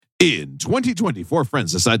In 2020, four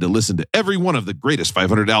friends decided to listen to every one of the greatest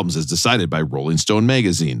 500 albums as decided by Rolling Stone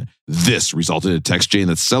magazine. This resulted in a text chain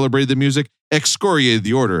that celebrated the music, excoriated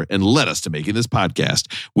the order, and led us to making this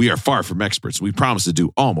podcast. We are far from experts. We promise to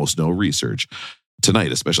do almost no research.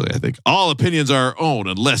 Tonight, especially, I think. All opinions are our own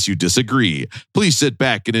unless you disagree. Please sit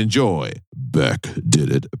back and enjoy. Beck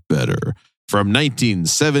Did It Better. From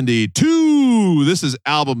 1972, this is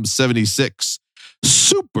album 76.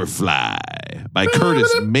 Superfly by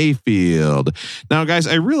Curtis Mayfield. Now, guys,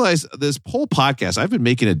 I realize this whole podcast, I've been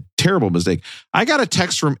making a terrible mistake. I got a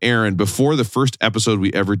text from Aaron before the first episode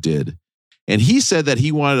we ever did, and he said that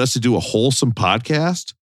he wanted us to do a wholesome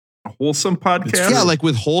podcast. A wholesome podcast? Yeah, like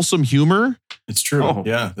with wholesome humor. It's true. Oh.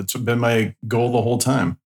 Yeah, that's been my goal the whole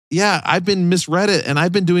time. Yeah, I've been misread it, and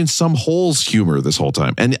I've been doing some holes humor this whole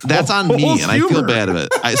time. And that's on me, and humor. I feel bad of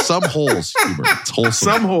it. Some holes humor. It's wholesome.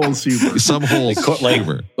 Some holes humor. Some holes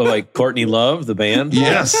humor. Like Courtney Love, the band?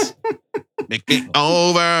 Yes. Make it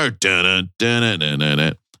over. Dun, dun, dun, dun, dun,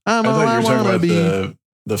 dun. I thought you were talking about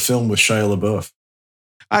the film with Shia LaBeouf.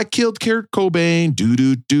 I killed Kurt Cobain. Do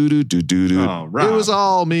do do do do do do. Oh, Rob. It was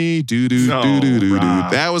all me. Do do do do do do.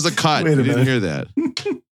 That was a cut. You didn't hear that.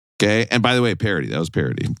 Okay. And by the way, parody. That was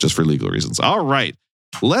parody, just for legal reasons. All right.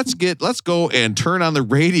 Let's go and turn on the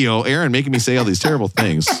radio. Aaron making me say all these terrible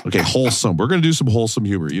things. Okay, wholesome. We're going to do some wholesome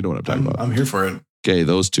humor. You know what I'm talking about. I'm here for it. Okay,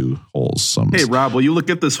 those two wholesome. Hey, Rob, will you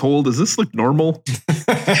look at this hole? Does this look normal?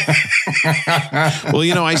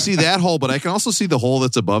 Well, I see that hole, but I can also see the hole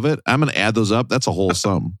that's above it. I'm going to add those up. That's a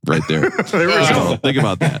wholesome right there. There we go. Think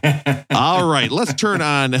about that. All right, let's turn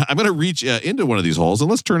on. I'm going to reach into one of these holes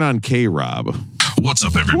and let's turn on K-Rob. What's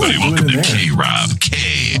up, everybody? Welcome to K-Rob.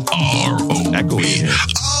 K-R-O-B.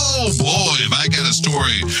 Oh, boy, have I got a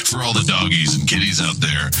story for all the doggies and kitties out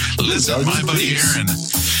there. Listen, my buddy Aaron,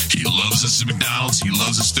 he loves his McDonald's. He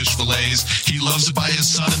loves his fish fillets. He loves to buy his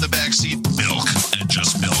son in the backseat milk and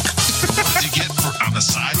just milk. What does he get on the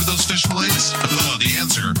side with those fish fillets? Oh, the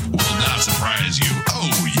answer will not surprise you.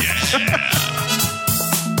 Oh,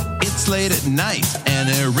 yeah. It's late at night and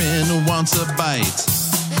Aaron wants a bite.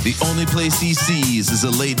 The only place he sees is a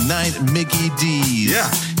late night Mickey D's. Yeah.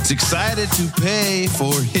 He's excited to pay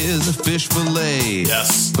for his fish fillet.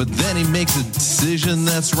 Yes. But then he makes a decision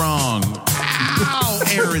that's wrong. Ow!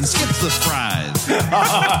 Aaron skips the fries. He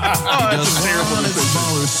doesn't want it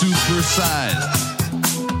smaller, super sized.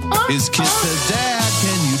 His kid says, Dad,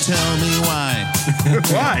 can you tell me why?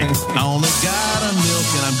 Why? I only got a milk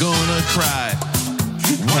and I'm gonna cry.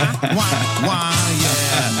 Why,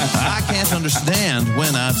 yeah. I can't understand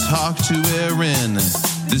when I talk to Aaron.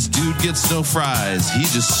 This dude gets no fries. He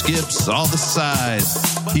just skips all the sides.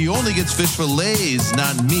 He only gets fish fillets,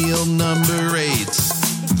 not meal number 8.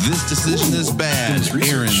 This decision is bad.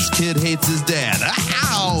 Aaron's kid hates his dad.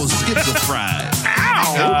 Ow! Skips a fry.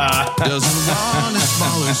 Ow! Doesn't want it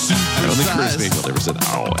smaller, super size. I don't think Chris Mayfield ever said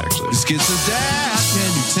ow, actually. This kid says, Dad,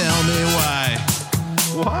 can you tell me why?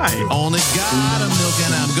 Why? Only got a milk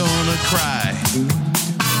and I'm gonna cry.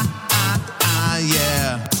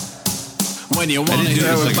 Yeah. When you want to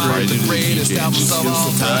hear about the greatest albums of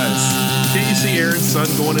all time. Did you see Aaron's son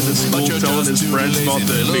going into school telling his friends about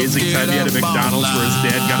the amazing time he had at McDonald's where his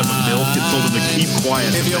dad got him a milk and told him to keep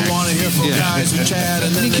quiet? If you want to hear from guys who chat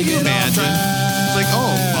and then they get off track. It's like,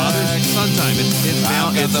 oh, father-son time. It's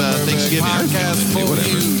Thanksgiving.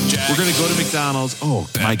 Whatever. We're going to go to McDonald's. Oh,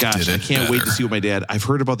 my gosh. I can't wait to see what my dad... I've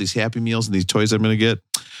heard about these Happy Meals and these toys I'm going to get.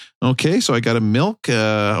 Okay, so I got a milk.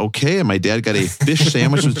 Okay, and my dad got a fish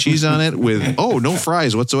sandwich with cheese on it with, no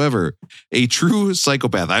fries whatsoever. A true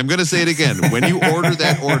psychopath. I'm going to say it again. When you order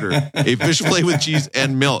that order, a fish fillet with cheese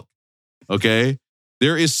and milk, okay,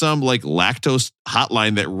 there is some like lactose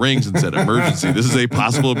hotline that rings and said emergency. This is a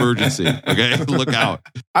possible emergency. Okay, look out.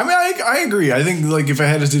 I mean, I agree. I think like if I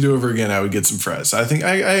had to do over again, I would get some fries. I think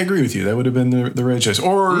I agree with you. That would have been the right choice.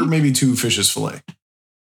 Or maybe 2 fishes fillet.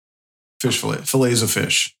 Fish fillet. Fillets of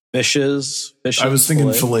fish. Fishes. I was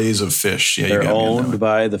thinking fillets of fish. Yeah, they're owned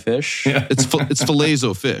by the fish. Yeah. It's fillets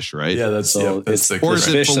of fish, right? Yeah, that's the or is it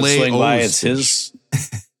fish that's swing by? It's his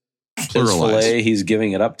fillet. He's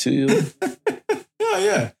giving it up to you.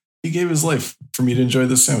 Yeah. He gave his life for me to enjoy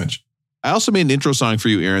this sandwich. I also made an intro song for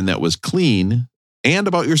you, Aaron, that was clean and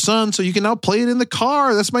about your son, so you can now play it in the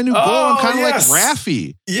car. That's my new goal. I'm kind of like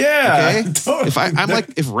Raffi. Yeah. Okay. Totally. I'm like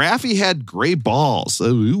if Raffi had gray balls.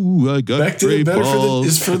 Ooh, I got gray balls.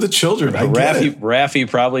 Is for the children. Raffi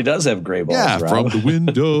probably does have gray balls. Yeah, Rob. from the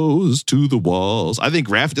windows to the walls. I think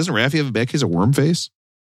doesn't Raffi have a back case of worm face?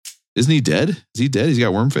 Isn't he dead? Is he dead? He's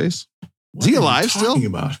got worm face. Is he alive still?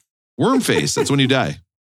 About? Worm face. That's when you die.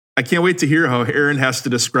 I can't wait to hear how Aaron has to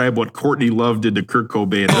describe what Courtney Love did to Kurt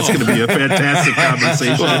Cobain. That's going to be a fantastic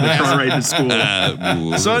conversation in the car ride to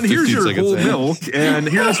school. Son, here's your whole milk, and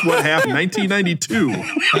here's what happened in 1992.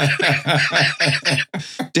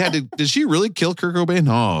 Dad, did she really kill Kurt Cobain?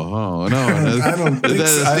 Oh no. I don't think The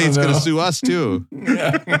so. state's going to sue us too.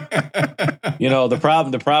 You know, the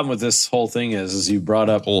problem with this whole thing is you brought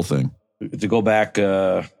up Whole thing. to go back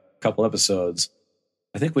a couple episodes.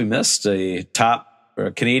 I think we missed a top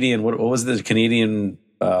Canadian. What was the Canadian?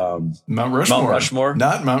 Mount Rushmore. Mount Rushmore?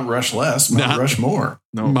 Not Mount Rushless. Mount Rushmore.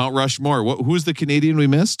 No. Mount Rushmore. Who's the Canadian we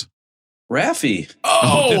missed? Raffi.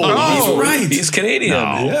 Oh, right. He's Canadian.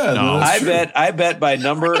 Yeah, No. I bet by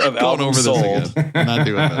number of Going over albums this sold. again. I'm not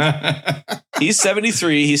doing this. He's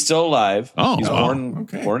 73. He's still alive. Oh. He's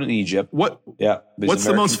born in Egypt. What? Yeah. He's What's the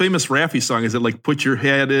American. most famous Raffi song? Is it like "Put Your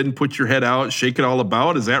Head In, Put Your Head Out, Shake It All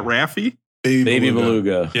About"? Is that Raffi? Baby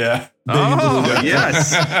Beluga? Yeah. Oh,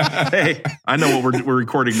 yes. Hey, I know what we're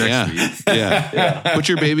recording next week. Yeah. Put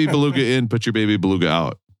your baby beluga in, put your baby beluga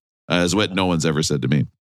out. Is what no one's ever said to me.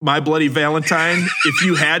 My Bloody Valentine. If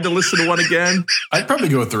you had to listen to one again, I'd probably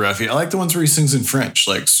go with the Raffi. I like the ones where he sings in French,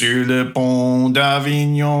 like Sur le pont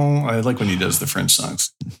d'Avignon. I like when he does the French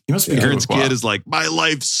songs. He must be good Aaron's with kid WAP. is like, my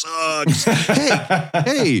life sucks.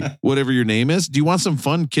 hey, whatever your name is, do you want some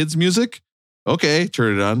fun kids music? Okay,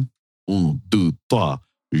 turn it on. 1, 2, 3.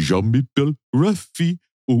 Jean-Michel Raffi.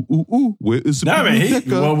 Ooh, where is the No, man,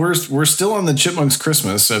 biblioteca? well, we're still on the Chipmunks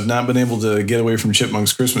Christmas. I've not been able to get away from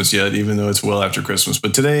Chipmunks Christmas yet, even though it's well after Christmas.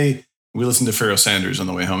 But today we listened to Pharoah Sanders on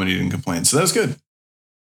the way home, and he didn't complain, so that was good.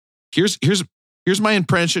 Here's my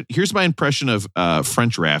impression. Here's my impression of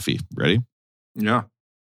French Raffi. Ready? yeah.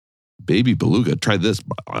 Baby beluga. Try this.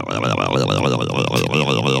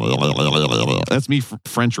 That's me,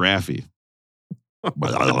 French Raffi.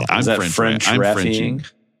 I'm Is that French I'm Raffing?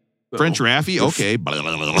 French Raffi? Okay.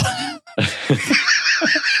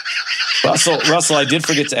 Russell, I did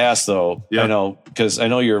forget to ask though. Yeah. I know because I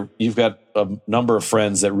know you've got a number of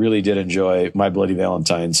friends that really did enjoy My Bloody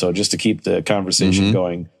Valentine. So just to keep the conversation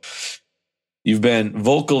going, you've been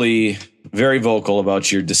very vocal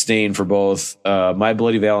about your disdain for both My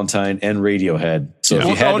Bloody Valentine and Radiohead. So if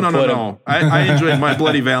you had to put them, I enjoyed My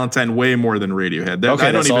Bloody Valentine way more than Radiohead. okay,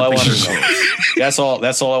 I don't that's even all I think wanted to know. That's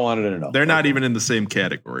all I wanted to know. they're not even in the same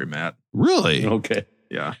category, Matt. Really? Okay.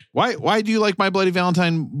 Yeah. Why do you like My Bloody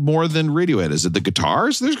Valentine more than Radiohead? Is it the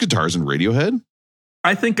guitars? There's guitars in Radiohead.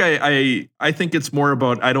 I think I think it's more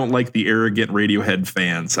about I don't like the arrogant Radiohead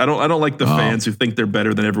fans. I don't like the fans who think they're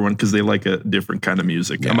better than everyone because they like a different kind of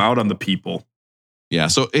music. Yeah. I'm out on the people. Yeah.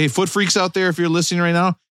 So, hey, foot freaks out there, if you're listening right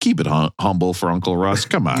now, keep it humble for Uncle Russ.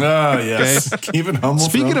 Come on. Oh, yes. Keep it humble.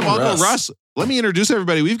 Speaking of Uncle Russ, let me introduce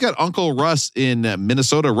everybody. We've got Uncle Russ in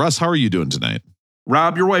Minnesota. Russ, how are you doing tonight?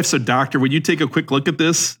 Rob, your wife's a doctor. Would you take a quick look at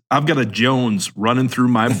this? I've got a Jones running through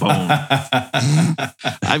my bone.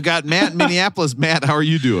 I've got Matt in Minneapolis. Matt, how are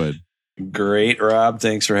you doing? Great, Rob.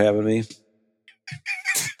 Thanks for having me.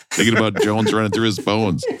 Thinking about Jones running through his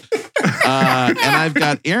bones. And I've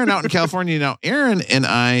got Aaron out in California. Now, Aaron and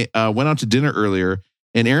I went out to dinner earlier,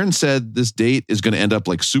 and Aaron said this date is going to end up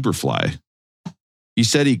like Superfly. He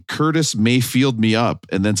said he Curtis Mayfield me up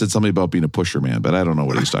and then said something about being a pusher man, but I don't know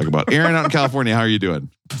what he's talking about. Aaron out in California, how are you doing?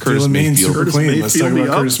 Curtis Mayfield. Super Curtis clean. Let's talk Mayfield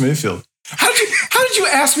about Curtis Mayfield. How did you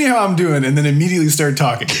ask me how I'm doing and then immediately start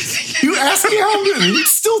talking? You asked me how I'm doing and you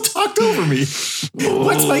still talked over me.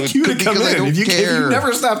 What's my cue to come in? If you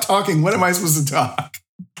never stop talking, when am I supposed to talk?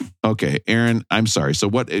 Okay, Aaron, I'm sorry. So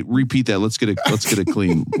what? Repeat that. Let's get a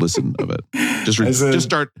clean listen of it. Just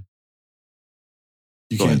start.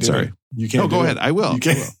 You go can't ahead. do Sorry. it. You can't. No, go ahead. I will. You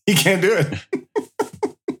can't do it.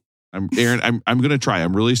 Aaron, I'm going to try.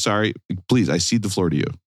 I'm really sorry. Please, I cede the floor to you.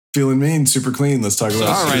 Feeling mean, super clean. Let's talk about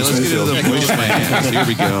All right, let's get into the voicemail. Here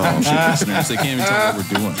we go. Listeners, they can't even tell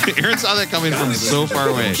what we're doing. Aaron saw that coming from so far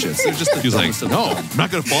away. He was like, no, I'm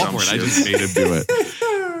not going to fall for it. I just made him do it.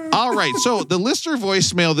 All right. So the listener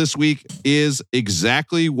voicemail this week is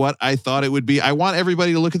exactly what I thought it would be. I want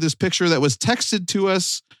everybody to look at this picture that was texted to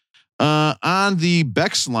us on the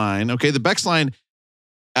Bex line. Okay, the Bex line,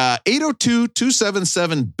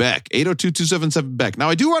 802-277-BECK. 802-277-BECK. Now,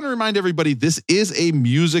 I do want to remind everybody, this is a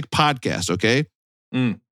music podcast, okay?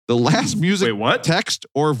 The last music text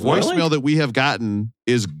or voicemail that we have gotten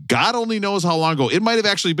is God only knows how long ago. It might have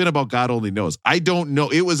actually been about God only knows. I don't know.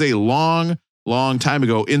 It was a long time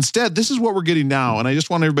ago. Instead, this is what we're getting now, and I just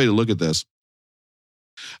want everybody to look at this.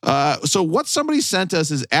 So what somebody sent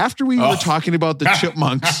us is after we were talking about the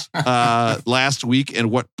Chipmunks last week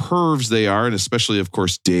and what pervs they are, and especially, of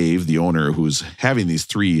course, Dave, the owner, who's having these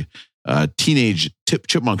 3 teenage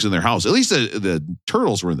chipmunks in their house. At least the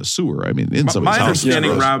turtles were in the sewer. I mean, in somebody's house.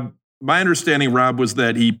 My understanding, Rob, was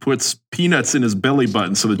that he puts peanuts in his belly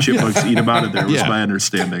button so the chipmunks eat him out of there. Was my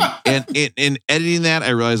understanding. And in editing that, I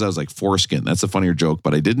realized I was like foreskin. That's a funnier joke,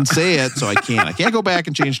 but I didn't say it, so I can't go back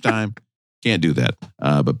and change time. Can't do that.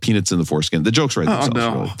 But peanuts in the foreskin. The joke's right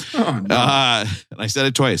themselves. Really. And I said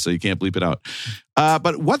it twice, so you can't bleep it out.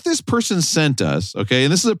 But what this person sent us, okay,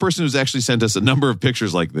 and this is a person who's actually sent us a number of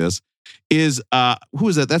pictures like this, is who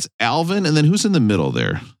is that? That's Alvin, and then who's in the middle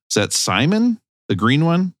there? Is that Simon, the green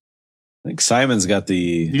one? I think Simon's got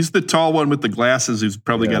He's the tall one with the glasses who's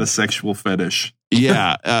probably got a sexual fetish.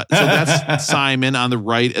 Yeah. So that's Simon on the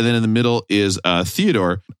right. And then in the middle is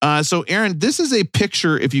Theodore. So, Aaron, this is a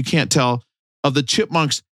picture, if you can't tell, of the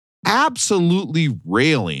chipmunks absolutely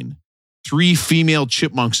railing 3 female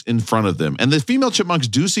chipmunks in front of them. And the female chipmunks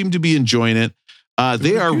do seem to be enjoying it.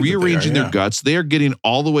 They are rearranging their guts. They are getting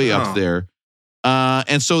all the way up there.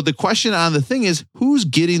 And so the question on the thing is, who's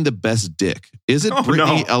getting the best dick? Is it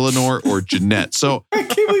Brittany, Eleanor, or Jeanette? So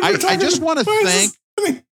I just want to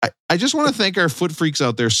thank our foot freaks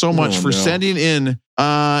out there so much for sending in.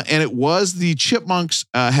 And it was the chipmunks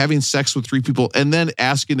having sex with 3 people and then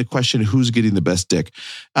asking the question, who's getting the best dick?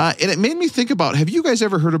 And it made me think about, have you guys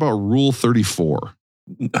ever heard about Rule 34?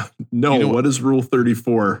 No. You know what is Rule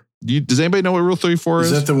 34? Does anybody know what Rule 34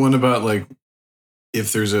 is? Is that the one about like,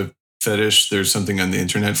 if there's a fetish, there's something on the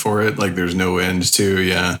internet for it? Like there's no end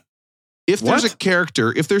to, If there's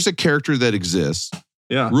a character that exists,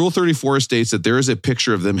 Rule 34 states that there is a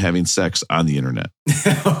picture of them having sex on the internet.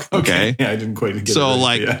 Okay. Yeah, I didn't quite get it. So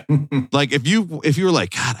like if you were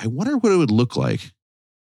like, God, I wonder what it would look like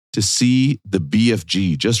to see the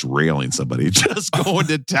BFG just railing somebody, just going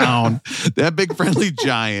to town. That big friendly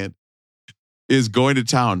giant is going to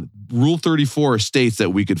town. Rule 34 states that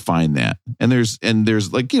we could find that. And there's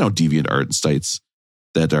like, deviant art sites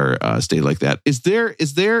that are stated like that.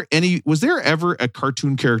 Was there ever a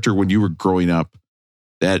cartoon character when you were growing up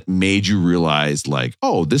that made you realize like,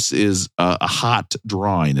 oh, this is a hot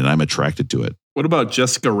drawing and I'm attracted to it? What about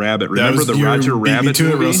Jessica Rabbit? Remember the Roger Rabbit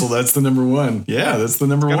movie? Russell, that's the number one. Yeah, that's the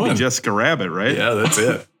number one. Jessica Rabbit, right? Yeah, that's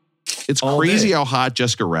it. It's crazy how hot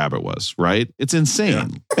Jessica Rabbit was, right? It's insane. Yeah.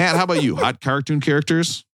 Matt, how about you? Hot cartoon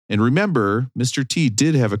characters? And remember, Mr. T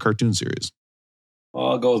did have a cartoon series. Well,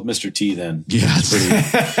 I'll go with Mr. T then. Yeah, pretty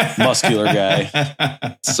muscular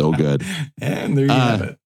guy. So good. And there you have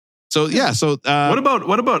it. So what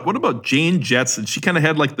about Jane Jetson? She kind of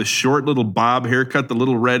had like the short little bob haircut, the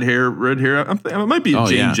little red hair. It might be a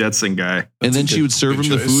Jane Jetson guy. And then she would serve him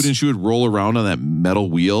the food, and she would roll around on that metal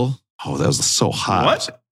wheel. Oh, that was so hot.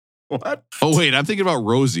 What? Oh wait, I'm thinking about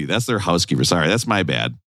Rosie. That's their housekeeper. Sorry, that's my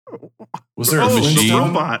bad. Was there a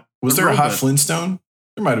Flintstone? Was there a hot Flintstone?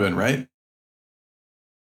 There might have been, right?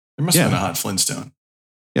 There must have been a hot Flintstone.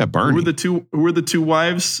 Yeah, Barney. Who were the two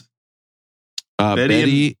wives?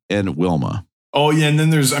 Betty and Wilma. Oh yeah, and then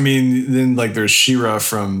there's She-Ra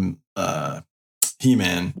from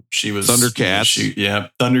He-Man. She was Thundercats.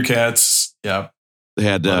 Thundercats. Yeah. They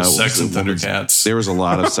had sex in Thundercats. There was a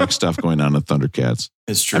lot of sex stuff going on in Thundercats.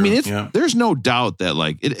 It's true. I mean, there's no doubt that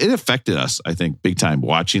like it affected us. I think big time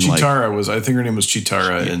watching. Chitara I think her name was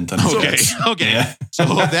Chitara in Thundercats. Okay. Yeah. So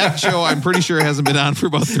that show, I'm pretty sure hasn't been on for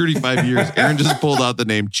about 35 years. Aaron just pulled out the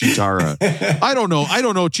name Chitara. I don't know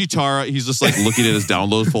Chitara. He's just like looking at his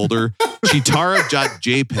download folder.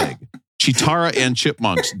 Chitara.jpg. Chitara and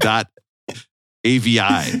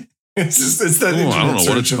chipmunks.avi. It's that internet I don't know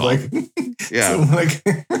what it's called. Yeah.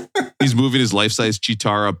 He's moving his life-size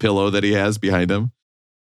Chitara pillow that he has behind him.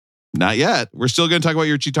 Not yet. We're still going to talk about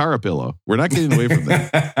your Chitara pillow. We're not getting away from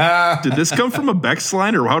that. Did this come from a Bex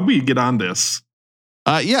line, or how did we get on this?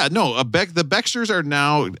 The Bexters are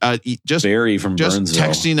now Barry from Burnsville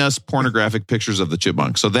texting us pornographic pictures of the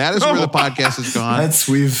chipmunks. So that is where the podcast has gone.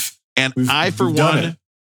 I, for one,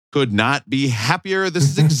 could not be happier. This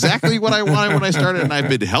is exactly what I wanted when I started, and I've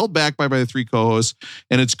been held back by my 3 co-hosts.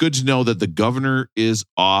 And it's good to know that the governor is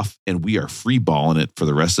off, and we are free balling it for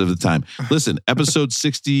the rest of the time. Listen, episode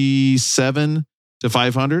 67 to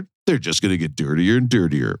 500, they're just going to get dirtier and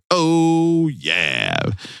dirtier. Oh yeah!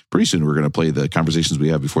 Pretty soon we're going to play the conversations we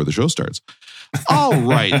have before the show starts. All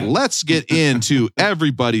right, let's get into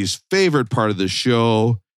everybody's favorite part of the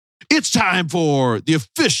show. It's time for the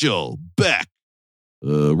official Beck.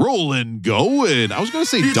 Rolling, going. I was going to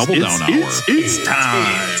say double down hour. It's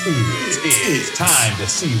time. It's time to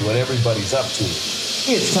see what everybody's up to.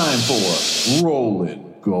 It's time for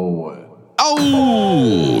Rolling, going.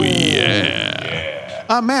 Oh,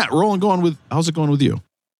 yeah. Matt, rolling, going with, how's it going with you?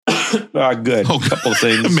 Good. A couple of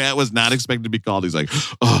things. Matt was not expected to be called. He's like,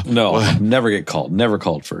 no, never get called. Never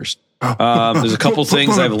called first. There's a couple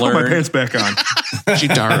things I've learned. Put my pants back on.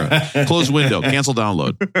 Chitara. Close window. Cancel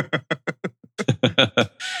download.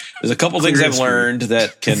 There's a couple things I've learned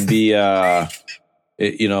that can be,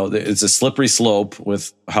 it's a slippery slope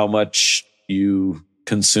with how much you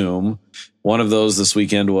consume. One of those this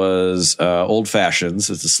weekend was Old Fashions.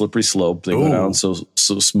 It's a slippery slope. They go down so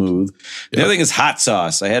smooth. The other thing is hot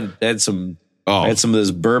sauce. I had some of this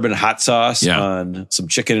bourbon hot sauce on some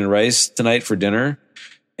chicken and rice tonight for dinner.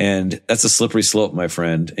 And that's a slippery slope, my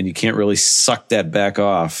friend. And you can't really suck that back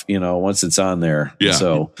off, once it's on there. Yeah.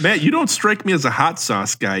 So, Matt, you don't strike me as a hot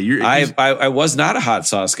sauce guy. I was not a hot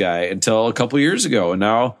sauce guy until a couple years ago. And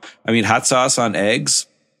now, hot sauce on eggs.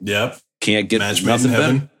 Yep. Can't get nothing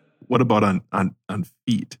better. What about on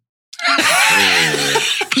feet?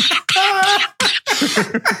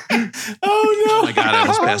 Oh my God, I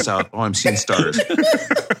almost passed out. Oh, I'm seeing stars.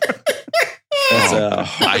 That's a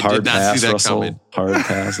hard pass, Russell. Coming. Hard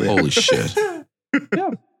pass. Yeah. Holy shit.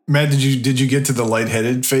 Yeah. Matt, did you get to the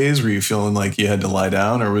lightheaded phase? Were you feeling like you had to lie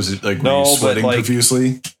down, or was it were you sweating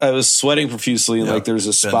profusely? I was sweating profusely, and there's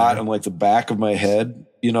a spot on the back of my head,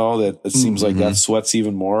 that it seems like that sweats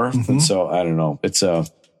even more. And so I don't know. It's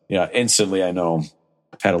instantly I know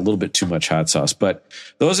I've had a little bit too much hot sauce, but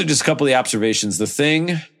those are just a couple of the observations. The thing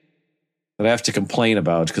that I have to complain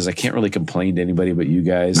about, because I can't really complain to anybody but you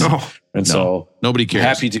guys. So nobody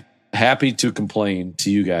cares. Happy to complain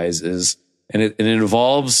to you guys and it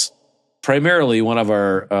involves primarily one of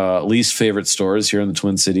our least favorite stores here in the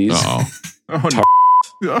Twin Cities. Do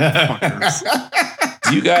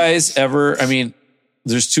you guys ever,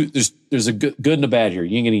 there's a good and a bad here,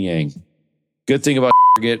 yin and a yang. Good thing about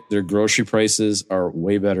Target, their grocery prices are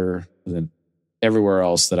way better than everywhere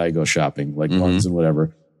else that I go shopping, like Lunds and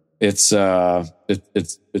whatever. It's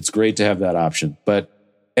great to have that option. But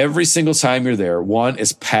every single time you're there, one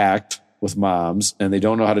is packed with moms and they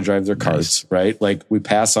don't know how to drive their carts, right? Like we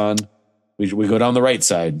pass on, we go down the right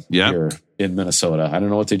side here in Minnesota. I don't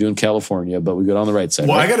know what they do in California, but we go down the right side.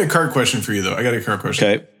 Well, right? I got a cart question for you though.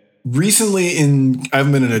 Okay. Recently I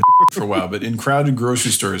haven't been in a for a while, but in crowded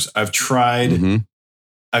grocery stores, I've tried when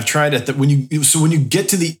you get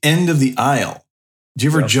to the end of the aisle, do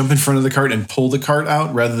you ever jump in front of the cart and pull the cart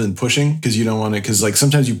out rather than pushing? Because you don't want to, because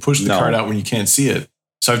sometimes you push the cart out when you can't see it.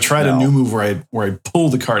 So I've tried a new move where I pull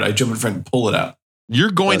the cart, I jump in front and pull it out.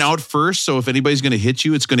 You're going out first, so if anybody's going to hit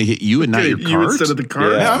you, it's going to hit you and not your cart. You instead of the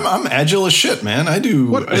cart. Yeah, I'm agile as shit, man. I do.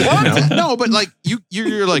 What? No, but like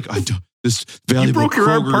you're like, I do this valuable. You broke your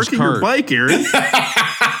arm parking your bike, Aaron.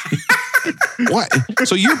 What?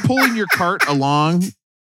 So you're pulling your cart along.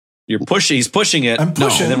 He's pushing it. I'm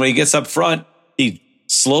pushing. And then when he gets up front, he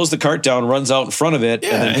slows the cart down, runs out in front of it,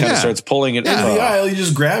 and then kind of starts pulling it into the aisle. You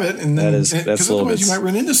just grab it, and then that's otherwise you might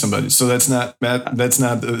run into somebody. So that's not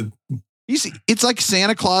the. You see, it's like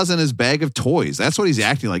Santa Claus and his bag of toys. That's what he's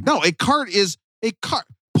acting like. No, a cart.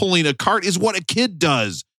 Pulling a cart is what a kid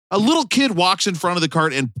does. A little kid walks in front of the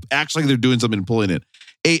cart and acts like they're doing something and pulling it.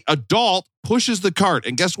 A adult pushes the cart,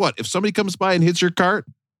 and guess what? If somebody comes by and hits your cart,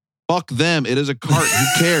 fuck them. It is a cart. Who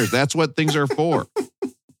cares? That's what things are for.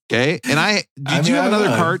 Okay. And do you have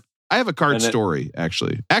another cart? I have a cart story,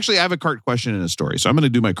 actually. Actually, I have a cart question and a story. So I'm going to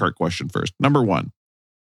do my cart question first. Number one,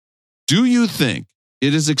 do you think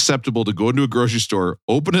it is acceptable to go into a grocery store,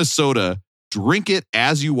 open a soda, drink it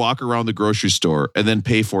as you walk around the grocery store, and then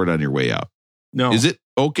pay for it on your way out? No. Is it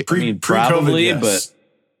okay? Probably, yes.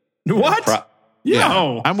 But what?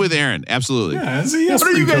 No. I'm with Aaron. Absolutely. Yeah, yes,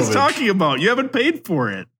 what are you guys talking about? You haven't paid for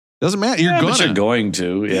it. Doesn't matter. You're going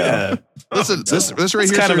to. Yeah. Listen, this right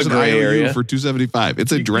here kind of a gray area for $2.75.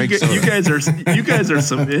 It's a drink. You guys are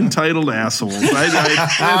some entitled assholes.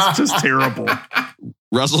 That's just terrible.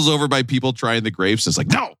 Russell's over by people trying the grapes. It's like,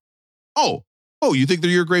 no. Oh, you think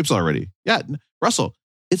they're your grapes already? Yeah. Russell,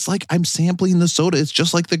 it's like I'm sampling the soda. It's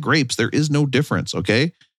just like the grapes. There is no difference.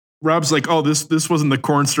 Okay. Rob's like, oh, this wasn't the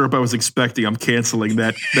corn syrup I was expecting. I'm canceling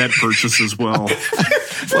that purchase as well.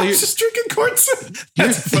 Well, you're just drinking corn syrup.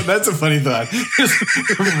 That's a funny thought.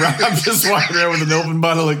 Rob just walking around with an open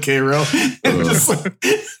bottle of K-Row and just like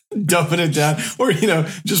dumping it down, or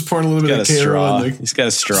just pouring a little bit of K-Row on. He's got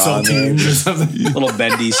a straw in there. Or something. Little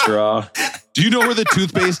bendy straw. Do you know where the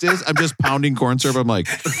toothpaste is? I'm just pounding corn syrup. I'm like,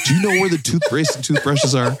 do you know where the toothpaste and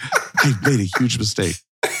toothbrushes are? I made a huge mistake.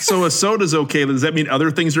 So a soda's okay. Does that mean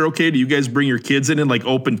other things are okay? Do you guys bring your kids in and like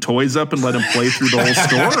open toys up and let them play through the whole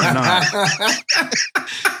store or not?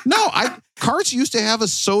 No, carts used to have a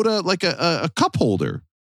soda, like a cup holder,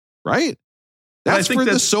 right? That's for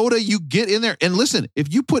the soda you get in there. And listen,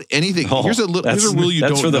 if you put anything, here's a rule you don't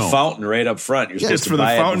know. That's for the fountain right up front. It's for the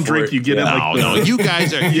fountain drink you get in. No, you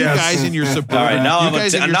guys are you guys in your suburban. All right, now I'm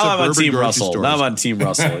on Team Russell. Now I'm on Team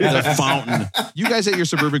Russell. The fountain. You guys at your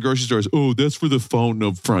suburban grocery stores. Oh, that's for the fountain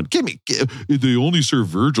up front. They only serve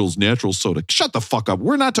Virgil's natural soda. Shut the fuck up.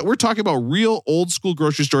 We're talking about real old school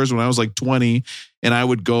grocery stores when I was like 20, and I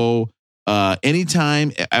would go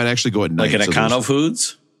anytime. I would actually go at night. Like an Econo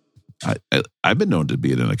Foods. I've been known to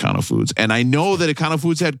be at an Econo Foods, and I know that Econo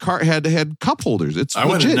Foods had cup holders. It's I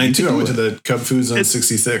went at night too. I went to the Cub Foods on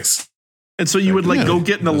 66, and so you would go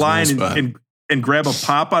get in the line and grab a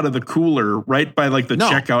pop out of the cooler right by like the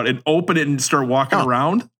checkout and open it and start walking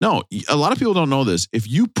around. No, a lot of people don't know this. If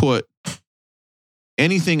you put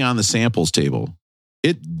anything on the samples table,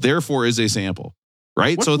 it therefore is a sample,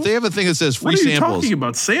 right? So if they have a thing that says free samples, what are you talking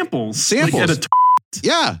about? Samples. Like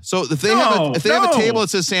yeah. So if they have a table that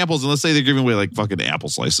says samples, and let's say they're giving away like fucking apple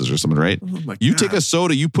slices or something, right? Oh you take a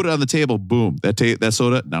soda, you put it on the table, boom, that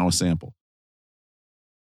soda, now a sample.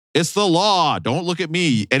 It's the law. Don't look at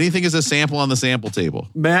me. Anything is a sample on the sample table.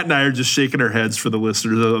 Matt and I are just shaking our heads for the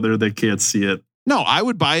listeners out there that can't see it. No, I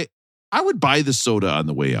would buy the soda on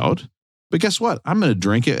the way out. But guess what? I'm going to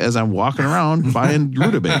drink it as I'm walking around buying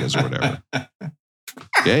rutabagas or whatever.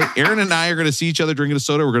 Okay, Aaron and I are going to see each other drinking a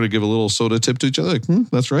soda. We're going to give a little soda tip to each other. Like,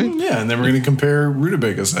 that's right. Yeah, and then we're going to compare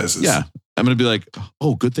rutabaga sizes. Yeah, I'm going to be like,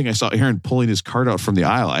 oh, good thing I saw Aaron pulling his cart out from the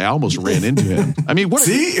aisle. I almost ran into him. I mean,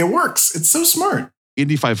 see, it works. It's so smart.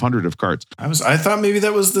 Indy 500 of carts. I thought maybe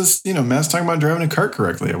that was this. Matt's talking about driving a cart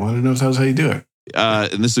correctly. I wanted to know how you do it.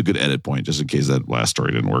 And this is a good edit point, just in case that last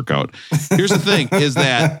story didn't work out. Here's the thing: is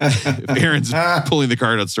that if Aaron's pulling the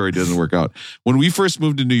cart out story doesn't work out. When we first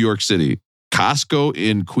moved to New York City, Costco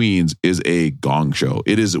in Queens is a gong show.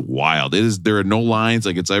 It is wild. There are no lines.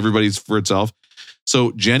 Like it's everybody's for itself.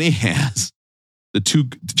 So Jenny has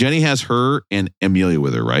her and Amelia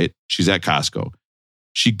with her, right? She's at Costco.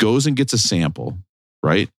 She goes and gets a sample,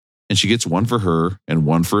 right? And she gets one for her and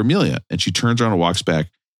one for Amelia. And she turns around and walks back.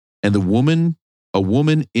 And a woman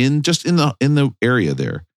in the area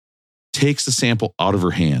there takes the sample out of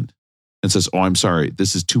her hand and says, "Oh, I'm sorry.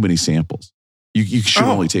 This is too many samples. You should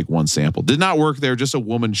only take one sample." Did not work there. Just a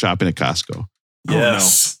woman shopping at Costco.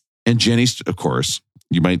 Yes. And Jenny, of course,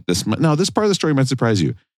 this part of the story might surprise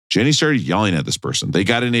you. Jenny started yelling at this person. They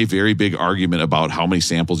got in a very big argument about how many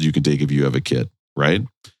samples you can take if you have a kid, right?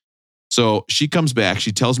 So she comes back.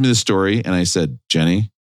 She tells me the story. And I said,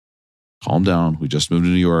 "Jenny, calm down. We just moved to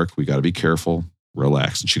New York. We got to be careful.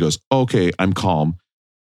 Relax." And she goes, "Okay, I'm calm."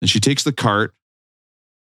 And she takes the cart.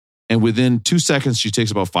 And within 2 seconds, she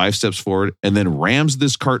takes about 5 steps forward and then rams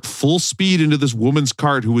this cart full speed into this woman's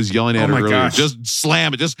cart who was yelling at her earlier. Gosh. Just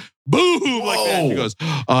slam it, just boom, like that. She goes,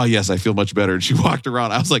 "Oh, yes, I feel much better." And she walked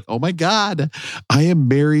around. I was like, oh my God, I am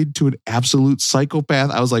married to an absolute psychopath.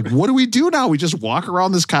 I was like, what do we do now? We just walk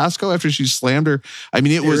around this Costco after she slammed her. I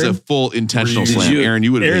mean, it was a full intentional slam. Aaron,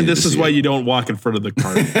 you would have. Aaron, this is why you don't walk in front of the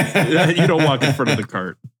cart. You don't walk in front of the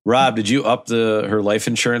cart. Rob, did you up her life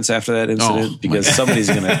insurance after that incident? Because somebody's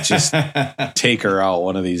going to just take her out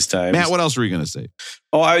one of these times. Matt, what else were you going to say?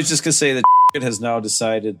 Oh, I was just going to say that has now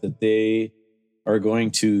decided that they are going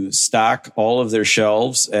to stock all of their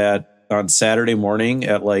shelves on Saturday morning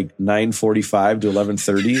at like 9:45 to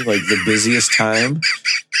 11:30, like the busiest time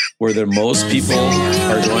where the most people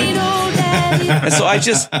are going. And so I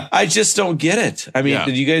just don't get it. I mean,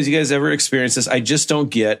 did you guys ever experience this? I just don't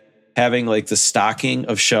get having like the stocking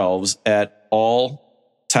of shelves at all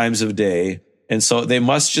times of day. And so they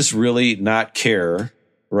must just really not care,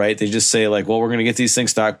 right? They just say like, well, we're going to get these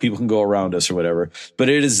things stocked. People can go around us or whatever. But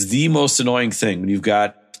it is the most annoying thing when you've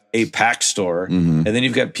got a pack store and then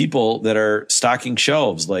you've got people that are stocking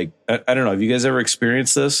shelves. Like, I don't know. Have you guys ever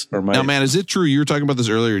experienced this? Now, man, is it true? You were talking about this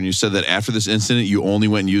earlier and you said that after this incident, you only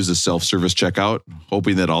went and used a self-service checkout,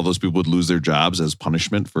 hoping that all those people would lose their jobs as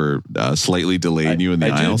punishment for slightly delaying you in the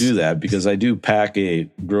aisles? I do that because I do pack a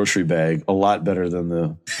grocery bag a lot better than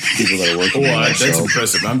the people that are working. That's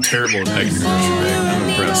impressive. I'm terrible at packing a grocery bag. I'm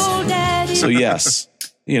impressed. So yes.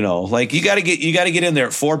 Like you got to get in there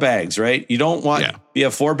at 4 bags, right? You don't want, you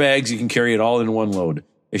have 4 bags, you can carry it all in one load.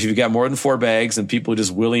 If you've got more than 4 bags and people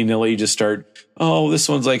just willy-nilly just start, oh, this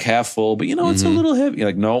one's like half full, but it's a little heavy. You're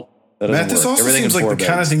like, no, that doesn't Matt, this work. also Everything seems like the bags.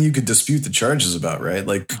 kind of thing you could dispute the charges about, right?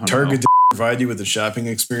 Like Target didn't provide you with the shopping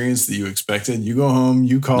experience that you expected. You go home,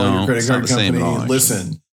 you call your credit card company,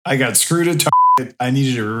 listen, I got screwed at Target. I need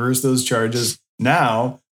you to reverse those charges.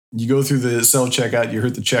 Now, you go through the self-checkout, you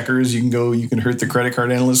hurt the checkers, you can hurt the credit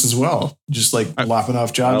card analyst as well. Just like lopping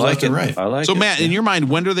off jobs left and right. I like so, Matt, in your mind,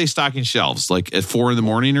 when are they stocking shelves? Like at 4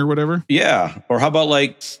 a.m. or whatever? Yeah. Or how about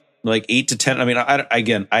like like 8 to 10. I mean,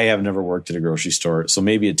 I have never worked at a grocery store, so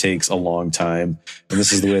maybe it takes a long time. And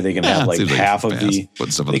this is the way they can have like half of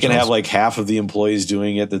half of the employees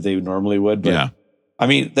doing it that they normally would. But I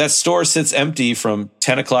mean, that store sits empty from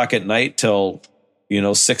 10 o'clock at night till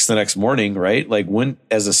 6 the next morning, right? Like when,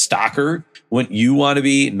 as a stocker, wouldn't you want to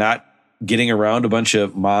be not getting around a bunch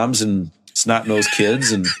of moms and snot-nosed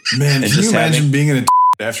kids? And man, can you imagine being in a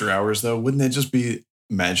after hours though? Wouldn't that just be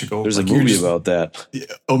magical? There's a movie about that.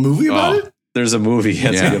 A movie about it? There's a movie.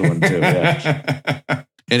 That's a good one too. Yeah.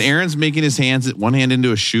 And Aaron's making his hands, one hand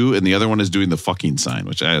into a shoe and the other one is doing the fucking sign,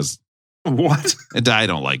 which I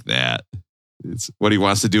don't like that. It's what he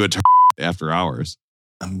wants to do at after hours.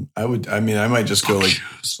 I might just go like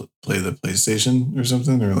play the PlayStation or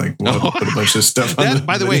something, or like put a bunch of stuff on that.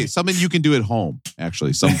 By the way, something you can do at home,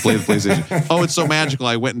 actually. Play the PlayStation. Oh, it's so magical.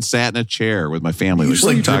 I went and sat in a chair with my family. You just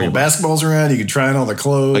like dribble basketballs around. You could try on all the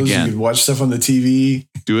clothes. Again, you could watch stuff on the TV.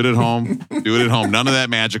 Do it at home. None of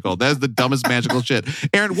that magical. That's the dumbest magical shit.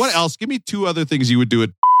 Aaron, what else? Give me 2 other things you would do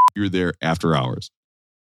you're there after hours.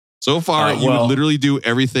 So far, you would literally do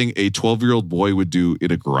everything a 12-year-old boy would do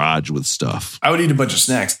in a garage with stuff. I would eat a bunch of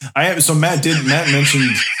snacks. Matt mentioned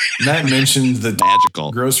the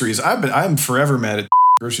magical groceries. I'm forever mad at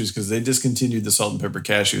groceries because they discontinued the salt and pepper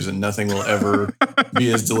cashews, and nothing will ever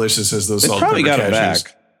be as delicious as those salt and pepper cashews. Probably got them back.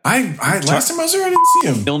 Last time I was there, I didn't see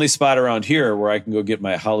him. The only spot around here where I can go get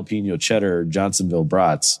my jalapeno cheddar Johnsonville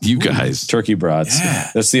brats. You guys. Turkey brats. Yeah.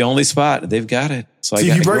 That's the only spot. They've got it. So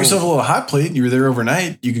if you brought yourself a little hot plate, you were there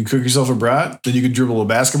overnight, you can cook yourself a brat, then you can dribble a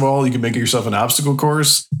basketball, you can make yourself an obstacle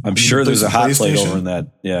course. I'm sure there's a hot plate over in that.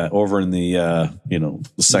 Yeah, over in the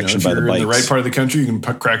the section by the bikes. In the right part of the country, you can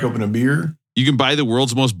crack open a beer. You can buy the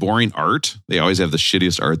world's most boring art. They always have the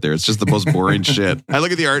shittiest art there. It's just the most boring shit. I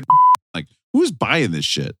look at the art like, who's buying this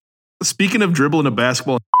shit? Speaking of dribbling a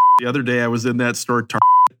basketball, the other day I was in that store,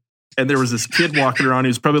 and there was this kid walking around. He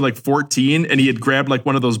was probably like 14, and he had grabbed like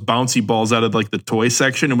one of those bouncy balls out of like the toy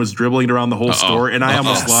section and was dribbling it around the whole store. And I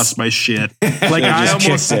almost lost my shit. Like I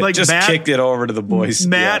almost kicked it over to the boys.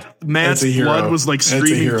 Matt's blood was like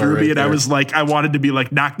streaming through me, and I was like, I wanted to be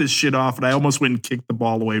like, knock this shit off, and I almost went and kicked the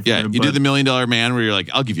ball away from him. You did the $1 Million Man where you're like,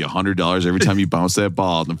 I'll give you $100 every time you bounce that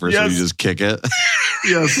ball, and the first time you just kick it.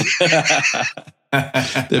 Yes.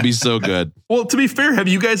 That'd be so good. Well, to be fair, have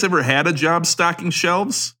you guys ever had a job stocking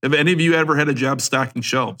shelves? Have any of you ever had a job stocking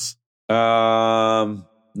shelves? Not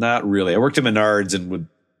really. I worked at Menards and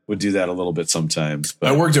would do that a little bit sometimes.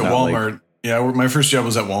 But I worked at Walmart. My first job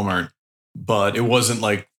was at Walmart, but it wasn't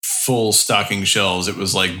like full stocking shelves. It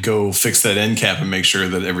was like go fix that end cap and make sure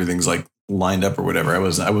that everything's like lined up or whatever. I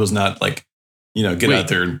was not like, get out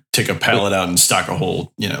there and take a pallet out and stock a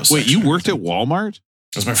whole, section. Wait, you worked at Walmart?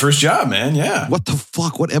 That was my first job, man. Yeah. What the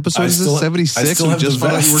fuck? What episode is this? 76? We just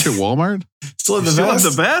found out you worked at Walmart? Still have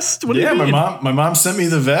the vest? What do you mean? My mom sent me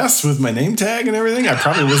the vest with my name tag and everything. I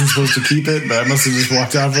probably wasn't supposed to keep it, but I must have just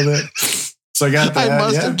walked off with it. So I got that. I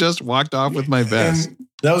must have just walked off with my vest. And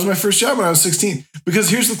that was my first job when I was 16. Because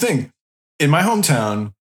here's the thing. In my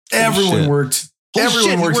hometown, everyone worked at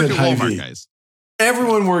Hy-Vee. Guys.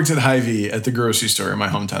 Everyone worked at Hy-Vee at the grocery store in my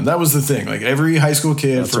hometown. That was the thing. Like every high school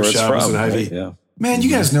kid first job was at Hy-Vee. Right? Yeah. Man,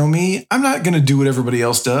 you guys know me. I'm not going to do what everybody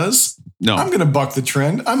else does. No. I'm going to buck the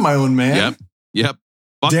trend. I'm my own man. Yep.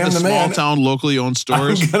 Buck the small town, locally owned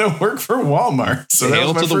stores. I'm going to work for Walmart. So that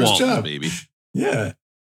was my first job. Baby. Yeah.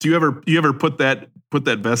 Do you ever put that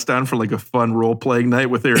vest on for like a fun role playing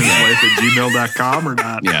night with Aaron's wife at gmail.com or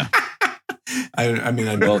not? Yeah. I mean,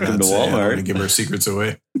 I'd welcome to Walmart. I don't want to give our secrets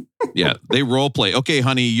away. Yeah, they role play. Okay,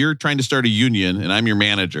 honey, you're trying to start a union, and I'm your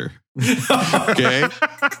manager. Okay,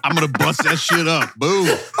 I'm gonna bust that shit up. Boom.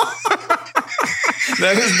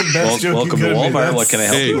 That is the best joke. Welcome to Walmart. What can I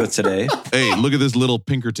help you with today? Hey, look at this little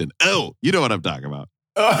Pinkerton. Oh, you know what I'm talking about.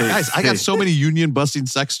 Guys, I got so many union busting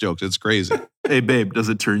sex jokes. It's crazy. Hey, babe, does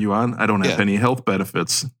it turn you on? I don't have any health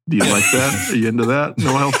benefits. Do you like that? Are you into that?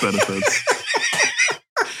 No health benefits.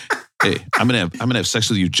 Hey, I'm gonna have sex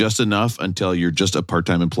with you just enough until you're just a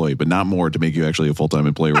part-time employee, but not more to make you actually a full-time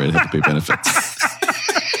employee where I have to pay benefits.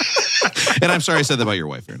 And I'm sorry I said that about your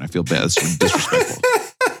wife, Aaron. I feel bad. It's disrespectful.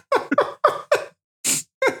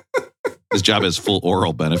 This job has full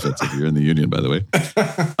oral benefits if you're in the union, by the way.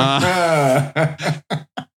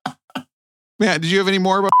 Matt, did you have any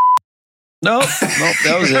more about? Nope,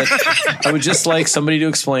 that was it. I would just like somebody to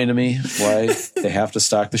explain to me why they have to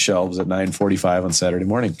stock the shelves at 9:45 on Saturday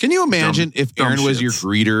morning. Can you imagine if Aaron was your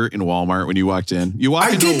greeter in Walmart when you walked in? You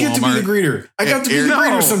walked into Walmart. I did get to be the greeter. I got to be the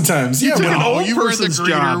greeter sometimes. Yeah, you were the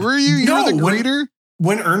greeter. Were you? You were the greeter?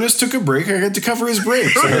 When Ernest took a break, I got to cover his break.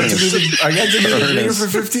 So I got to be the greeter for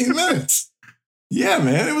 15 minutes. Yeah,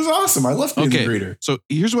 man, it was awesome. I love being the greeter. So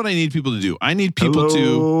here's what I need people to do. I need people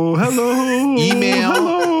to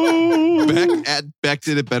email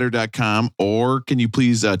beck@beckdiditbetter.com, or can you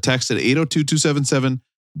please text at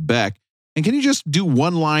 802-277-BECK, and can you just do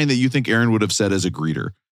one line that you think Aaron would have said as a greeter?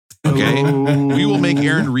 Okay, we will make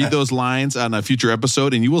Aaron read those lines on a future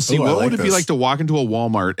episode, and you will see what would it be like to walk into a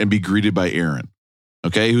Walmart and be greeted by Aaron.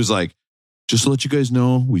 Okay, who's like, just to let you guys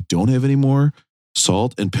know, we don't have any more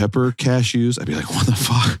salt and pepper cashews. I'd be like, what the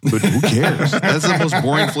fuck? But who cares? That's the most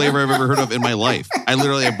boring flavor I've ever heard of in my life. I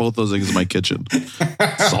literally have both those things in my kitchen.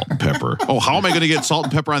 Salt and pepper. Oh, how am I going to get salt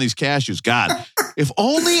and pepper on these cashews? God, if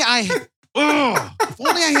only I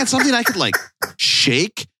had something I could like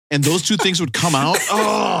shake and those two things would come out.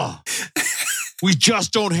 Oh, we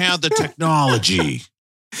just don't have the technology.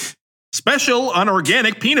 Special on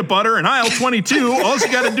organic peanut butter in aisle 22. All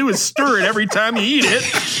you got to do is stir it every time you eat it.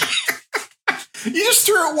 You just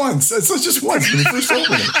stir it once. It's just once when you first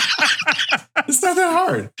open it. It's not that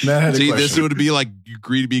hard. Matt had a question. This would be like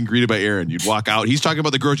being greeted by Aaron. You'd walk out. He's talking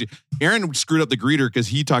about the grocery. Aaron screwed up the greeter because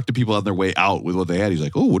he talked to people on their way out with what they had. He's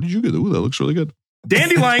like, oh, what did you get? Oh, that looks really good.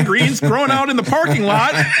 Dandelion greens growing out in the parking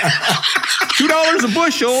lot. $2 a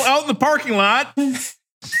bushel out in the parking lot.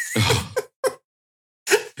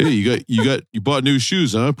 Hey, you bought new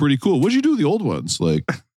shoes, huh? Pretty cool. What'd you do with the old ones? Like,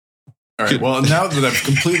 all right. Well, now that I've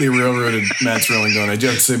completely railroaded Matt's rolling going, I do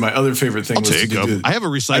have to say my other favorite thing was to do. I have a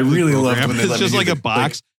recycling. I really love when they let me do like a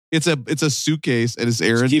box. It's a suitcase, and it's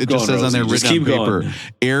Aaron. It just says on there written on paper,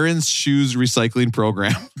 Aaron's shoes recycling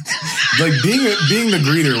program. Like being the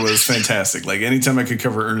greeter was fantastic. Like anytime I could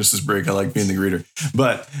cover Ernest's break, I like being the greeter.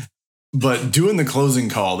 But doing the closing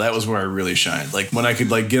call, that was where I really shined. Like when I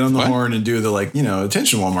could like get on the horn and do the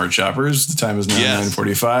attention Walmart shoppers. The time is now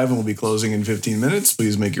 9:45 and we'll be closing in 15 minutes.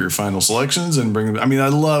 Please make your final selections and bring them. I mean, I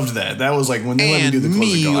loved that. That was like when they let me do the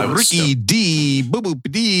closing call. I was Ricky D, boo boo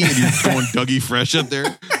D, and you're going Dougie Fresh up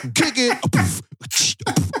there. Kick it.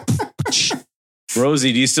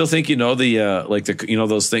 Rosie, do you still think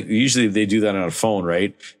those things? Usually they do that on a phone,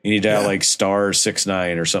 right? You need to dial like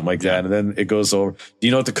 *69 or something like that, and then it goes over. Do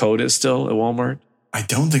you know what the code is still at Walmart? I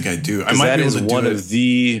don't think I do. That is one of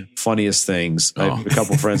the funniest things. I have a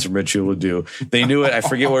couple friends from Richfield would do. They knew it. I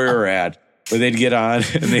forget where we were at, but they'd get on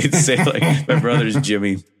and they'd say like, my brother's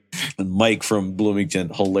Jimmy and Mike from Bloomington,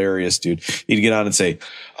 hilarious dude. He'd get on and say,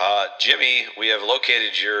 Jimmy, we have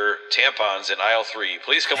located your tampons in aisle 3.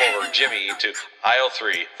 Please come over, Jimmy, to aisle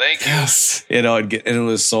 3. Thank you. Yes. And it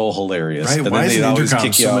was so hilarious. Right? And why is the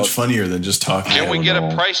intercom so much funnier than just talking? Can we get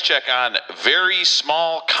a price check on very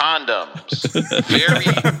small condoms? A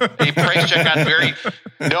price check on very...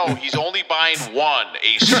 No, he's only buying one.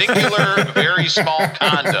 A singular, very small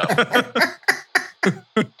condom.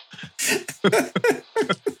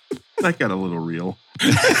 That got a little real.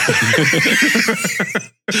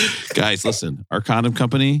 Guys, listen, our condom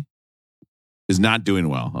company is not doing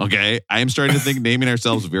well. Okay. I am starting to think naming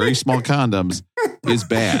ourselves Very Small Condoms is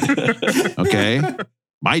bad. Okay.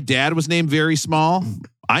 My dad was named Very Small.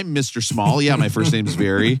 I'm Mr. Small. Yeah, my first name is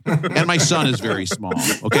Very. And my son is Very Small.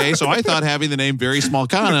 Okay. So I thought having the name Very Small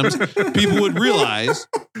Condoms, people would realize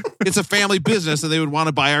it's a family business and they would want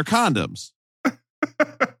to buy our condoms.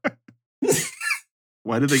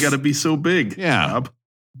 Why do they got to be so big? Yeah. Bob?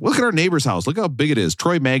 Look at our neighbor's house. Look how big it is.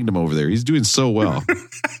 Troy Magnum over there. He's doing so well.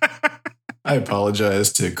 I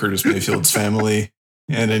apologize to Curtis Mayfield's family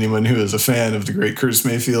and anyone who is a fan of the great Curtis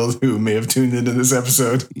Mayfield who may have tuned into this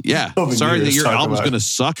episode. Yeah. Sorry that your album's going to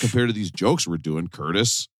suck compared to these jokes we're doing,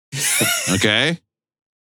 Curtis. Okay.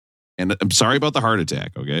 And I'm sorry about the heart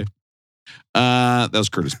attack. Okay. That was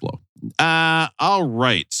Curtis Blow. All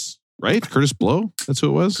right. Right? Curtis Blow? That's who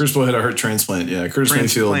it was? Curtis Blow had a heart transplant. Yeah. Curtis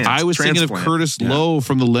Mayfield. I was thinking of Curtis Lowe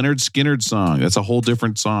from the Leonard Skinner song. That's a whole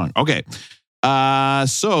different song. Okay.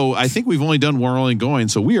 So I think we've only done one Rolling Going,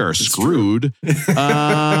 so we are screwed.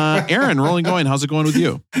 Aaron, Rolling Going, how's it going with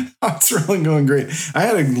you? It's Rolling Going great. I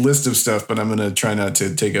had a list of stuff, but I'm going to try not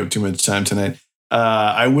to take up too much time tonight.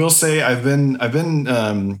 I will say I've been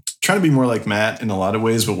trying to be more like Matt in a lot of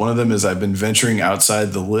ways, but one of them is I've been venturing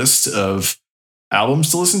outside the list of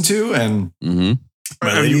albums to listen to, and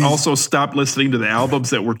have you also stopped listening to the albums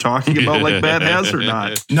that we're talking about like Matt has, or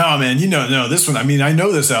not? No, man. No, this one. I mean, I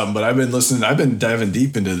know this album, but I've been listening. I've been diving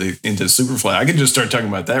deep into Superfly. I can just start talking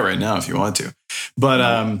about that right now if you want to.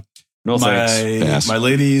 But my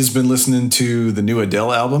lady's been listening to the new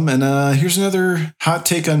Adele album, and here's another hot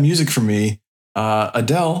take on music for me.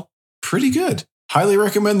 Adele, pretty good. Highly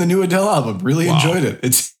recommend the new Adele album. Really enjoyed it.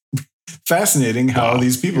 fascinating how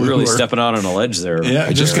these people really stepping out on a ledge there. Yeah,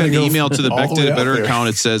 I just got an email to the all Back the to way the out Better there. account.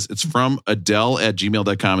 It says it's from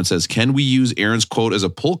Adele@gmail.com. It says, can we use Aaron's quote as a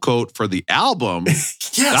pull quote for the album?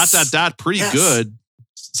 Yes. Pretty Yes. good.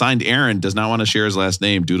 Signed Aaron, does not want to share his last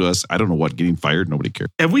name due to us. I don't know what, getting fired. Nobody cares.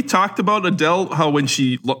 Have we talked about Adele, how when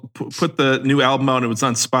she put the new album out and it was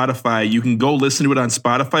on Spotify, you can go listen to it on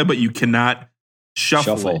Spotify, but you cannot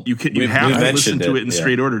shuffle it. You have to listen to it in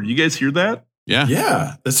straight order. Do you guys hear that? Yeah.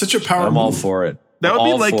 Yeah. That's such a power I'm all move. for it. That would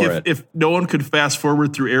be like if no one could fast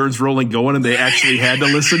forward through Aaron's Rolling Going and they actually had to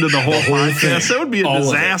listen to the whole podcast. That would be a All of it.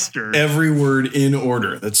 disaster. Every word in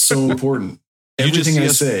order. That's so important. Everything I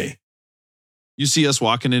say. You see us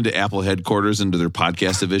walking into Apple headquarters into their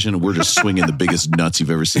podcast division, and we're just swinging the biggest nuts you've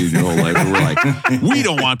ever seen in your whole life. We're like, we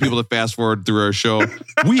don't want people to fast forward through our show.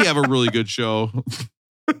 We have a really good show.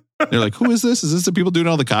 They're like, who is this? Is this the people doing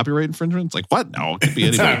all the copyright infringements? Like, what? No, it could be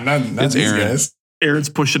anybody. Not It's these Aaron. guys. Aaron's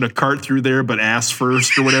pushing a cart through there, but ass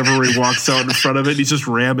first or whatever, where he walks out in front of it. He's just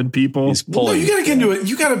ramming people. He's Well, no, pulling. you got to get into it.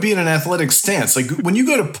 You got to be in an athletic stance. Like when you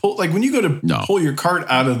go to pull your cart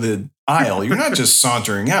out of the aisle, you're not just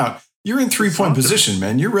sauntering out. You're in 3-point position,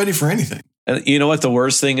 man. You're ready for anything. And you know what the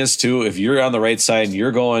worst thing is too? If you're on the right side and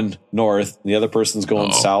you're going north, and the other person's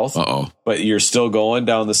going south, but you're still going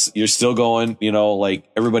down this, you're still going, like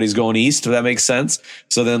everybody's going east, if that makes sense.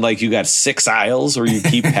 So then like you got 6 aisles where you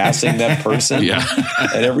keep passing that person. Yeah.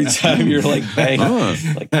 And every time you're like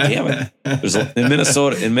banging, like, damn it. In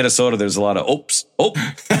Minnesota, there's a lot of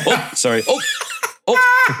sorry.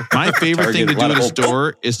 My favorite thing to do in a Target,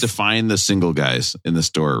 store is to find the single guys in the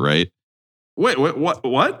store, right? Wait, what?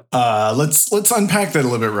 Let's unpack that a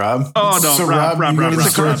little bit, Rob. Oh, no, So Rob, you go to the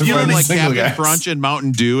store to You know, find like single Captain guys. Crunch and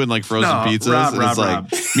Mountain Dew and like frozen No, pizzas. Rob, and it's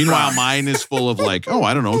Rob. Meanwhile, mine is full of like,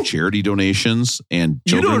 I don't know, charity donations and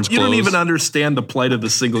children's You don't clothes. even understand the plight of the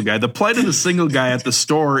single guy. The plight of the single guy at the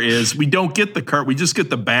store is we don't get the cart, we just get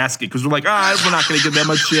the basket because we're like, we're not going to get that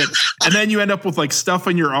much shit. And then you end up with like stuff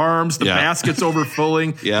in your arms. The basket's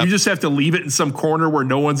overfilling. Yeah. You just have to leave it in some corner where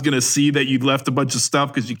no one's going to see that you left a bunch of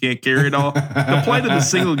stuff because you can't carry it all. The plight of the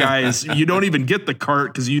single guy is you don't even get the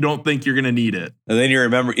cart because you don't think you're going to need it. And then you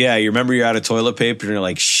remember you're out of toilet paper and you're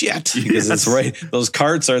like, shit, because it's right. Those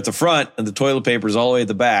carts are at the front and the toilet paper is all the way at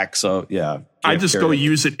the back. So yeah. I just go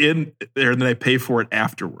use it in there and then I pay for it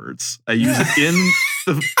afterwards. I use it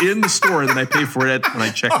in the store and then I pay for it when I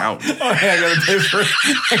check out. Oh, yeah,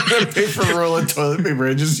 I gotta pay for a roll of toilet paper.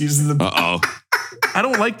 I just use the. I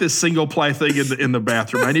don't like this single ply thing in the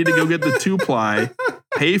bathroom. I need to go get the 2-ply,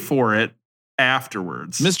 pay for it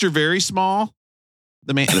afterwards. Mr. Very Small.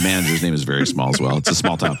 The manager's name is Very Small as well. It's a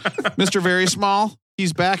small town. Mr. Very Small.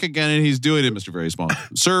 He's back again and he's doing it, Mr. Very Small.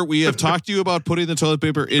 Sir, we have talked to you about putting the toilet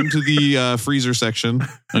paper into the freezer section.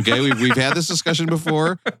 Okay, we've had this discussion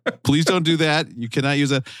before. Please don't do that. You cannot use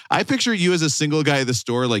that. I picture you as a single guy at the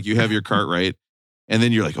store, like you have your cart, right? And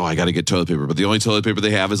then you're like, I got to get toilet paper. But the only toilet paper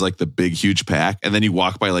they have is like the big, huge pack. And then you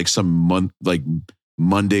walk by like some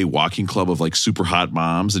Monday walking club of like super hot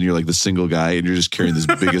moms. And you're like the single guy. And you're just carrying this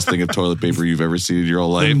biggest thing of toilet paper you've ever seen in your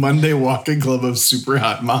whole life. The Monday walking club of super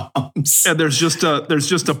hot moms. And there's just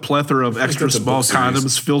a plethora of extra that's a small book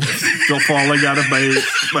series. condoms falling out of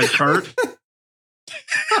my cart.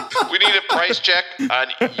 We need a price check on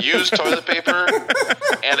used toilet paper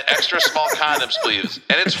and extra small condoms, please.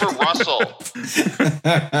 And it's for Russell.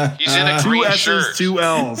 He's in a 2 green S's, shirt. 2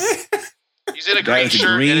 L's. He's in a Guy green with the shirt.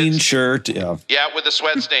 and green it's- shirt. Yeah. Yeah, with the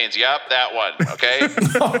sweat stains. Yep, that one. Okay.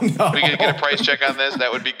 No. We can get a price check on this.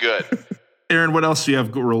 That would be good. Aaron, what else do you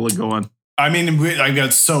have rolling going? I mean, I've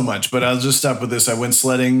got so much, but I'll just stop with this. I went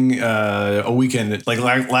sledding a weekend, like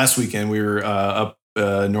last weekend. We were up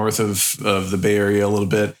north of the Bay Area a little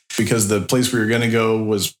bit because the place we were going to go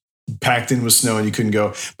was packed in with snow and you couldn't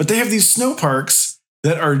go. But they have these snow parks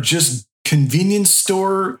that are just convenience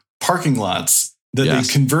store parking lots that they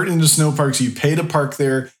convert into snow parks. You pay to park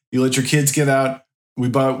there. You let your kids get out. We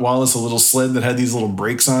bought Wallace a little sled that had these little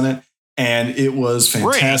brakes on it, and it was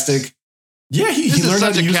fantastic. Brakes? Yeah, he learned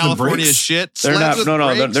how to use California the brakes. shit. They're not. Sleds No,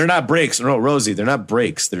 with brakes? they're not brakes. No, Rosie, they're not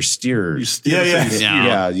brakes. They're steers. Yeah.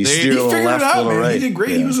 Yeah, you They- steer He a little figured left, it a out, little man. right. He did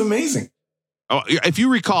great. Yeah. He was amazing. Oh, if you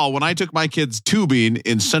recall, when I took my kids tubing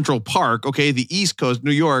in Central Park, okay, the East Coast,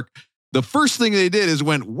 New York, the first thing they did is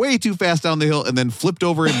went way too fast down the hill and then flipped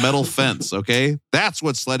over a metal fence. Okay, that's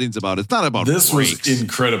what sledding's about. It's not about This brakes. was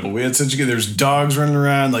incredible. We had such a good. There's dogs running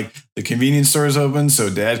around. Like the convenience store is open, so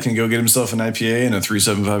Dad can go get himself an IPA and a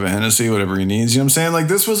 375 of Hennessy, whatever he needs. You know what I'm saying? Like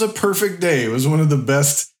this was a perfect day. It was one of the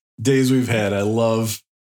best days we've had. I love.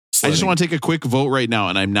 I just sledding. want to take a quick vote right now,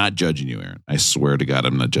 and I'm not judging you, Aaron. I swear to God,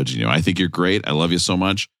 I'm not judging you. I think you're great. I love you so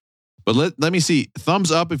much. But let me see.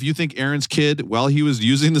 Thumbs up if you think Aaron's kid, while he was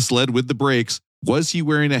using the sled with the brakes, was he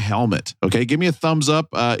wearing a helmet? Okay, give me a thumbs up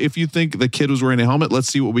if you think the kid was wearing a helmet. Let's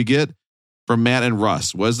see what we get from Matt and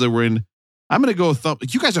Russ. Was there wearing... I'm going to go thumb.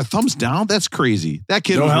 You guys are thumbs down? That's crazy. That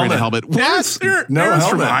kid was wearing a helmet. What? Aaron's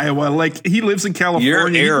from Iowa. Like, he lives in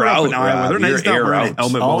California. You're out, in Iowa. They're not wearing a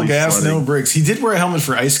helmet. All gas, no brakes. He did wear a helmet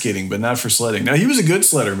for ice skating, but not for sledding. Now, he was a good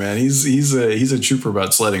sledder, man. He's a trooper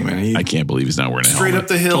about sledding, man. I can't believe he's not wearing a helmet. Straight up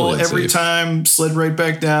the hill totally every time, slid right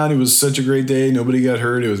back down. It was such a great day. Nobody got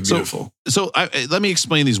hurt. It was beautiful. So let me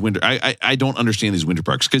explain these winter. I don't understand these winter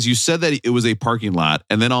parks because you said that it was a parking lot,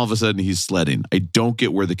 and then all of a sudden he's sledding. I don't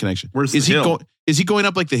get where the connection. Where's the hill? Is he going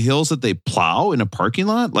up like the hills that they plow in a parking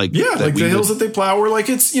lot? Like the hills that they plow, where like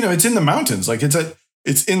it's in the mountains, like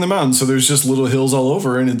it's in the mountains. So there's just little hills all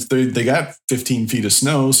over, and they got 15 feet of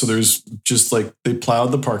snow. So there's just like they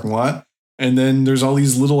plowed the parking lot, and then there's all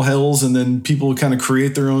these little hills, and then people kind of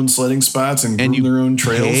create their own sledding spots and groom their own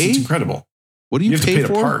trails. It's incredible. What do you have pay to pay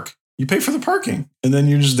to park? You pay for the parking, and then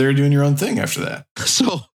you're just there doing your own thing after that.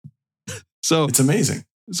 So it's amazing.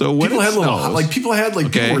 So when people had people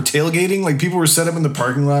were tailgating, like people were set up in the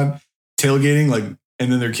parking lot tailgating, like,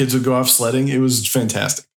 and then their kids would go off sledding. It was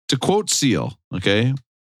fantastic. To quote Seal, okay,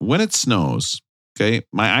 when it snows, okay,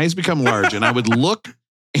 my eyes become large, and I would look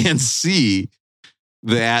and see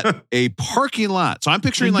that a parking lot. So I'm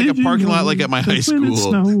picturing like a parking lot, like at my high school,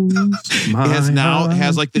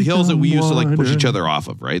 has like the hills that we used to like push each other off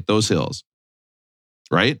of, right? Those hills,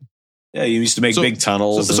 right? Yeah, you used to make big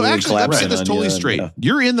tunnels. So actually, let me say this totally straight. Yeah.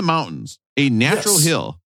 You're in the mountains, a natural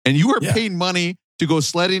hill, and you are paying money to go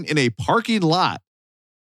sledding in a parking lot.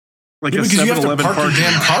 Like because you have to park your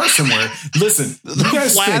damn car somewhere. Listen, you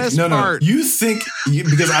guys think, you think,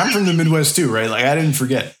 because I'm from the Midwest too, right? Like I didn't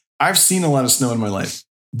forget. I've seen a lot of snow in my life.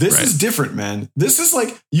 This is different, man. This is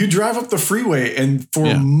like you drive up the freeway and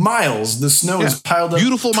for miles, the snow is piled up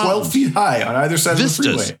 12 feet high on either side of the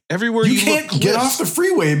freeway. Everywhere you can't get off the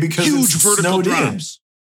freeway because huge it's vertical drops.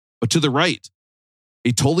 But to the right,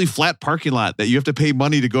 a totally flat parking lot that you have to pay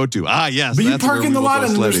money to go to. Yes. But you park in the lot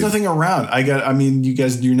and there's nothing around. You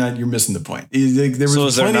guys, you're missing the point. There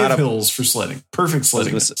was plenty of hills for sledding. Perfect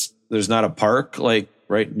sledding. There's not a park like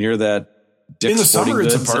right near that. In the summer,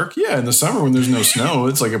 it's a park. Yeah, in the summer when there's no snow,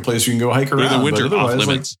 it's like a place you can go hike around. In the winter, off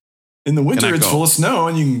limits. In the winter, it's full of snow,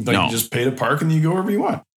 and you can just pay to park, and you go wherever you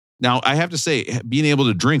want. Now, I have to say, being able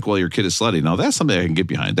to drink while your kid is sledding, now that's something I can get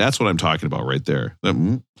behind. That's what I'm talking about right there.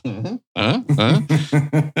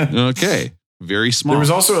 Okay, very small. There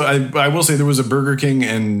was also, I will say, there was a Burger King,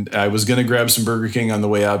 and I was going to grab some Burger King on the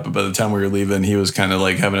way out, but by the time we were leaving, he was kind of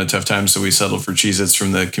like having a tough time, so we settled for Cheez-Its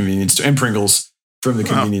from the convenience store and Pringles from the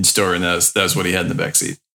convenience store, and that's what he had in the back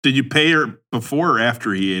seat. Did you pay her before or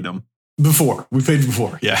after he ate them? Before. We paid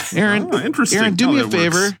before, yeah. Aaron, interesting. Aaron, do me a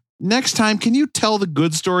favor. Works. Next time, can you tell the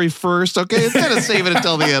good story first? Okay, instead of saving it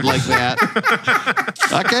until the end like that.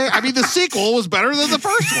 Okay, I mean the sequel was better than the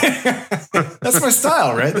first one. That's my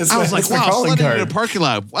style, right? I was like, wow, sledding in a parking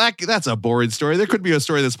lot. That's a boring story. There could be a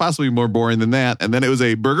story that's possibly more boring than that. And then it was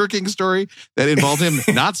a Burger King story that involved him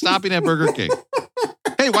not stopping at Burger King.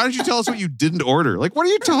 Hey, why don't you tell us what you didn't order? Like, what are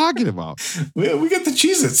you talking about? We got the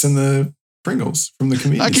Cheez-Its and the Pringles from the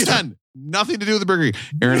convenience store. Again, nothing to do with the Burger King.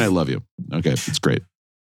 Aaron, I love you. Okay, it's great.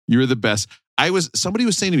 You're the best. Somebody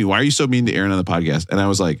was saying to me, why are you so mean to Aaron on the podcast? And I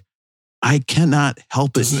was like, I cannot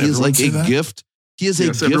help it. He is like a gift. He is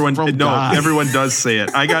a gift from God. No, everyone does say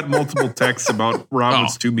it. I got multiple texts about Rob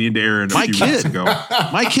was too mean to Aaron a few months ago.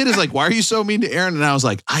 My kid is like, why are you so mean to Aaron? And I was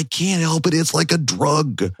like, I can't help it. It's like a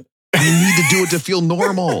drug. I need to do it to feel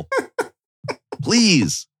normal.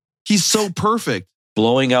 Please. He's so perfect.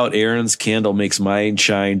 Blowing out Aaron's candle makes mine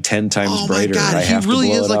shine 10 times brighter. God, he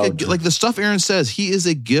really is like the stuff Aaron says. He is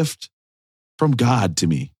a gift from God to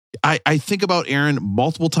me. I think about Aaron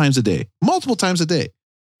multiple times a day.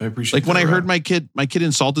 I appreciate like when I heard my kid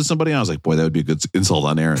insulted somebody, I was like, boy, that would be a good insult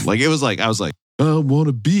on Aaron. Like it was like, I was like, I want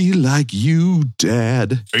to be like you,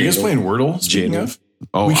 Dad. Are you guys playing Wordle? Speaking of?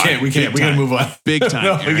 Oh, we can't. We gotta move on. Big time.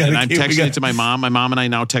 No, I'm texting it to my mom. My mom and I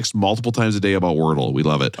now text multiple times a day about Wordle. We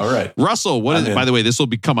love it. All right. Russell, by the way, this will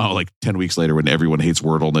come out like 10 weeks later when everyone hates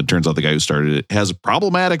Wordle. And it turns out the guy who started it has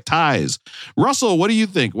problematic ties. Russell, what do you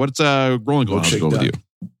think? What's rolling going? I'll go with you.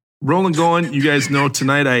 Rolling going. You guys know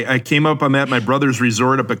tonight I came up. I'm at my brother's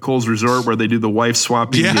resort up at Cole's Resort where they do the wife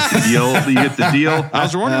swapping. Yeah. You get the deal. I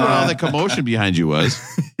was wondering what all the commotion behind you was.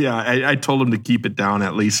 Yeah, I told him to keep it down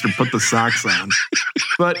at least or put the socks on.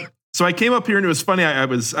 But so I came up here and it was funny. I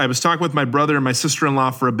was talking with my brother and my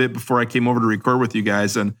sister-in-law for a bit before I came over to record with you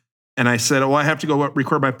guys. And I said, I have to go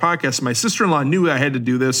record my podcast. My sister-in-law knew I had to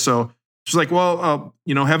do this. So She's like, well,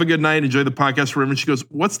 have a good night. Enjoy the podcast forever. And she goes,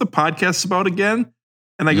 what's the podcast about again?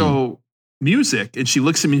 And I go, music. And she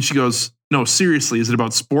looks at me and she goes, no, seriously, is it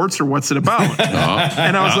about sports or what's it about?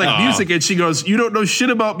 And I was like, music. And she goes, you don't know shit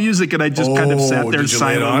about music. And I just kind of sat there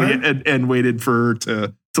silently and waited for her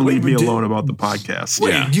to leave me alone about the podcast.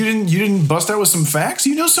 Wait, you didn't bust out with some facts?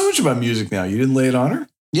 You know so much about music now. You didn't lay it on her?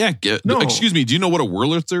 Yeah. No. Excuse me. Do you know what a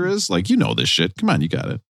Wurlitzer is? Like, you know this shit. Come on, you got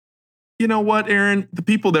it. You know what, Aaron? The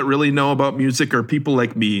people that really know about music are people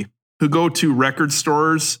like me who go to record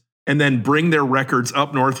stores and then bring their records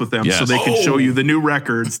up north with them so they can show you the new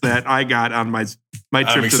records that I got on my trip.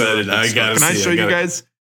 I'm excited. Can I show you guys?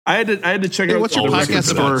 I had to check out what's your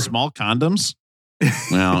podcast about? store. Small condoms?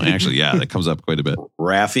 Well, actually, yeah, that comes up quite a bit.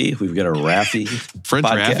 Raffi. We've got a Raffi. French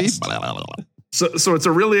podcast. Raffi? So it's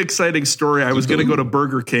a really exciting story. I was going to go to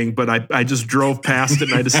Burger King, but I just drove past it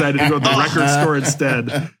and I decided to go to the record store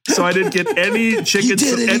instead. So I didn't get any chicken,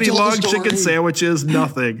 any long chicken sandwiches,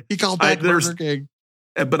 nothing. He called back Burger King.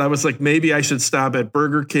 But I was like, maybe I should stop at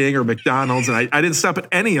Burger King or McDonald's. And I didn't stop at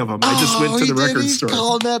any of them. I just went to the record store. He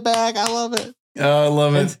called that back. I love it. Oh, I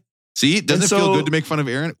love it. See, doesn't it feel good to make fun of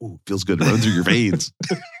Aaron? Ooh, feels good to run through your veins.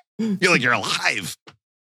 Feel like you're alive.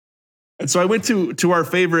 And so I went to our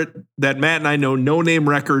favorite that Matt and I know, No Name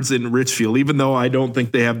Records in Richfield, even though I don't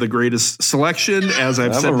think they have the greatest selection, as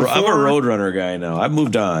I've said before. I'm a Roadrunner guy now. I've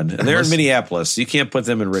moved on. And they're in Minneapolis. You can't put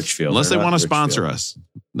them in Richfield. Unless they want to sponsor us.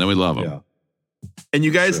 Then we love them. Yeah. And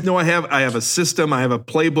you guys know I have a system, I have a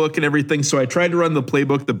playbook and everything. So I tried to run the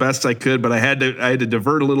playbook the best I could, but I had to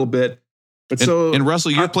divert a little bit. But and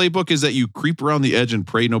Russell, your playbook is that you creep around the edge and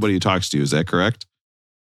pray nobody talks to you. Is that correct?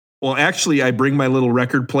 Well, actually, I bring my little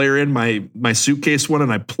record player in, my suitcase one,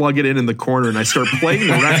 and I plug it in the corner, and I start playing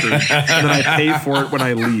the record, and then I pay for it when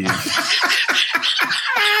I leave.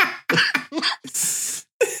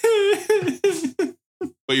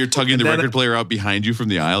 But you're tugging the record player out behind you from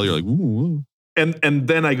the aisle. You're like, ooh. And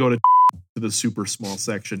then I go to the super small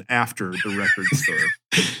section after the record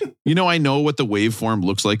store. You know, I know what the waveform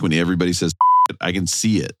looks like when everybody says I can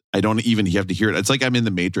see it. I don't even have to hear it. It's like I'm in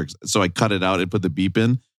the Matrix. So I cut it out and put the beep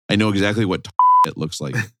in. I know exactly what it looks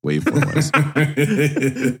like waveform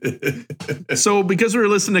wise. So because we were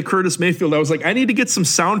listening to Curtis Mayfield, I was like, I need to get some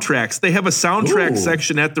soundtracks. They have a soundtrack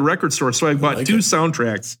section at the record store. So I bought two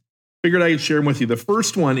soundtracks. Figured I could share them with you. The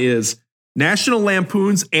first one is National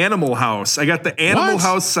Lampoon's Animal House. I got the Animal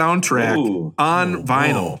House soundtrack on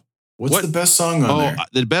vinyl. What's the best song on there?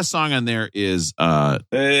 The best song on there is Twist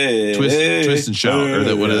and Shout.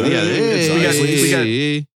 Or whatever. We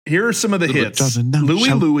got, here are some of the hits.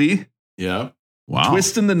 Louie Louie. Yeah. Wow.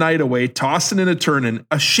 Twisting the Night Away, Tossing and a Turning,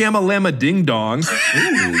 A Shamalama Ding Dong,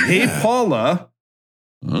 Hey Paula,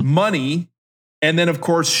 Money, and then of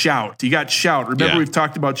course Shout. You got Shout. Remember we've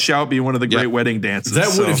talked about Shout being one of the great wedding dances.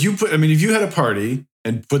 That would, if you had a party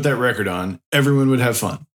and put that record on, everyone would have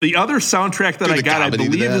fun. The other soundtrack that I got, I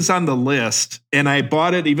believe, is on the list, and I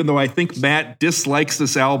bought it even though I think Matt dislikes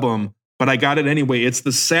this album, but I got it anyway. It's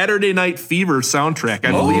the Saturday Night Fever soundtrack.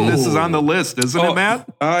 I believe this is on the list, isn't it, Matt?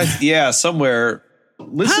 Yeah, somewhere.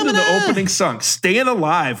 Listen to the opening song, Staying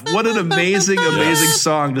Alive. What an amazing, amazing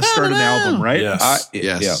song to start an album, right? Yes.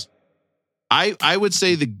 Yes. I would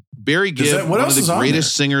say the Barry Gibb, one of the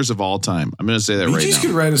greatest singers of all time. I'm going to say that right now. Bee Gees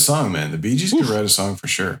could write a song, man. The Bee Gees could write a song for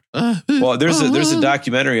sure. Well, there's a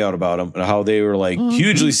documentary out about them, how they were like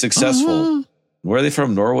hugely successful. Where are they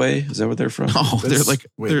from? Norway? Is that where they're from? Oh, they're like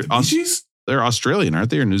they're Australian, aren't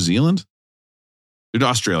they? Or New Zealand? They're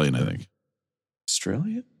Australian, I think.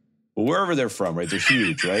 Australian? Well, wherever they're from, right? They're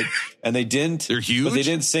huge, right? And they're huge, but they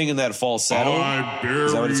didn't sing in that falsetto.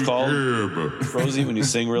 Is that what it's called? Rosie, when you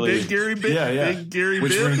sing really Big Gary Bibb. Yeah. Big Gary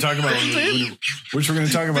which Bibb. we're going to talk about which we're going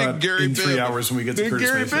to talk about in 3 hours when we get to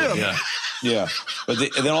Curtis Mayfield. Yeah. But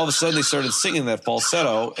and then all of a sudden they started singing that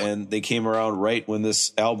falsetto, and they came around right when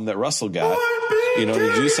this album that Russell got, to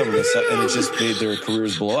do some of this stuff, and it just made their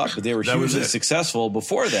careers blow up. But they were hugely successful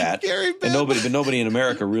before that, and nobody in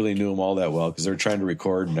America really knew them all that well because they were trying to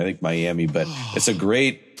record in, I think, Miami. But it's a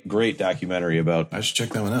great documentary about. I should check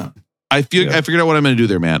that one out. I figured out what I'm going to do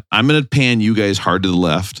there, man. I'm going to pan you guys hard to the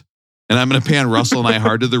left, and I'm going to pan Russell and I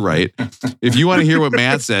hard to the right. If you want to hear what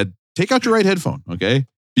Matt said, take out your right headphone, okay?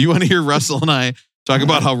 If you want to hear Russell and I talk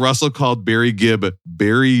about how Russell called Barry Gibb,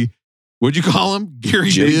 what'd you call him? Gary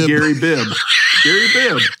Bibb. Gary Bibb. Gary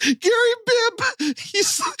Bibb. Gary Bibb.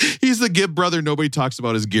 He's the Gibb brother nobody talks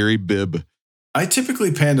about as Gary Bibb. I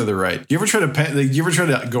typically pan to the right. You ever try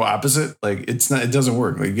to go opposite? Like it doesn't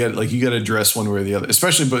work. Like you got to dress one way or the other.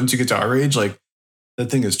 Especially once you get to our age, like that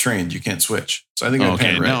thing is trained. You can't switch. So I think I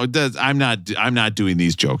pan right. No, I'm not doing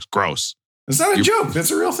these jokes. Gross. It's not a joke.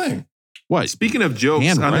 That's a real thing. What? Speaking of jokes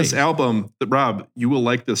on Handwrite. this album, Rob, you will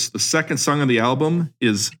like this. The second song on the album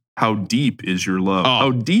is "How Deep Is Your Love." Oh.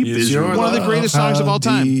 How deep is your One love? of the greatest songs of all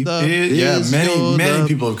time. Many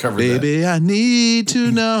people have covered that. Baby, I need to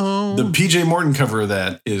know. The PJ Morton cover of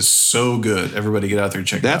that is so good. Everybody get out there and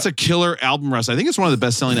check That's it out. a killer album, Russ. I think it's one of the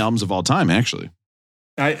best-selling albums of all time, actually.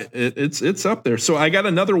 It's up there. So I got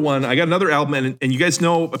another one. I got another album, and you guys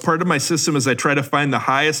know a part of my system is I try to find the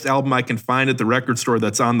highest album I can find at the record store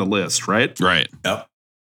that's on the list, right? Right. Yep.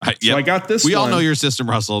 So I got this. We all one. know your system,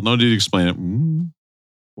 Russell. No need to explain it.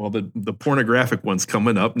 Well, the pornographic one's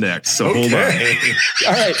coming up next. So hold on. All right.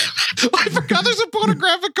 I forgot there's a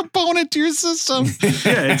pornographic component to your system.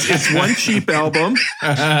 Yeah, it's one cheap album.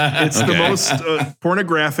 It's the most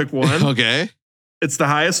pornographic one. Okay. It's the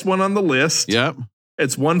highest one on the list. Yep.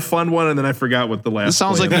 It's one fun one, and then I forgot what the last. This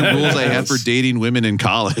sounds like the rules I had for dating women in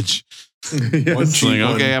college. It's like,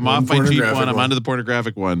 okay, I'm off my cheap one. I'm onto the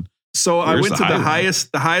pornographic one. So I Where's went to the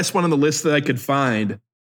the highest one on the list that I could find,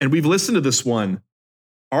 and we've listened to this one.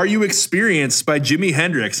 "Are You Experienced" by Jimi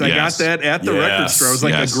Hendrix. I got that at the record store. It was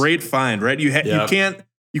like a great find, right? You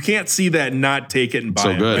can't see that and not take it and buy So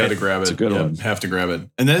it. good. Right? Got to grab it. It's a good one. Have to grab it.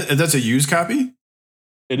 And that's a used copy?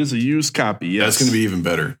 It is a used copy. Yes, That's going to be even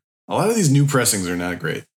better. A lot of these new pressings are not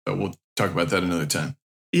great, but we'll talk about that another time.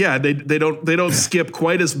 Yeah, they don't skip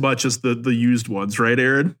quite as much as the used ones, right,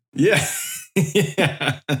 Aaron? Yeah.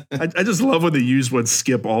 Yeah. I just love when the used ones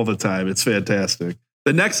skip all the time. It's fantastic.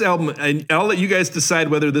 The next album, and I'll let you guys decide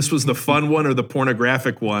whether this was the fun one or the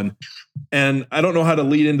pornographic one. And I don't know how to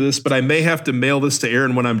lead into this, but I may have to mail this to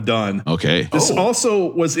Aaron when I'm done. Okay. This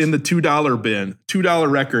also was in the $2 bin, $2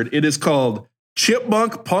 record. It is called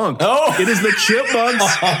Chipmunk Punk. Oh. It is the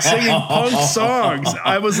Chipmunks singing punk songs.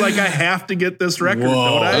 I was like, I have to get this record,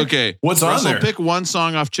 Whoa. don't I? Okay. What's on Russell, there? pick one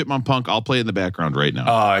song off Chipmunk Punk. I'll play it in the background right now.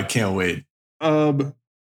 Oh, I can't wait.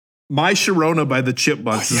 My Sharona by the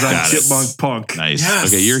Chipmunks is on Got it. Chipmunk Punk. Nice. Yes.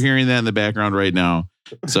 Okay, you're hearing that in the background right now.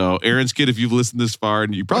 So, Aaron's Kid, if you've listened this far,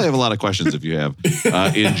 and you probably have a lot of questions if you have,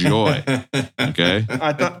 enjoy. Okay.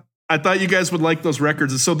 I thought you guys would like those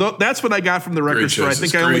records. And so that's what I got from the record Great store. choices. I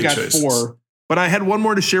think I only Great got choices. 4, but I had one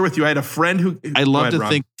more to share with you. I had a friend who I Go love ahead, to Rob.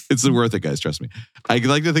 think it's worth it, guys. Trust me. I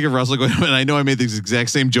like to think of Russell going, and I know I made this exact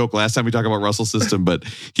same joke last time we talked about Russell's system, but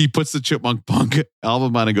he puts the Chipmunk Punk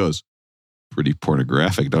album on and goes, pretty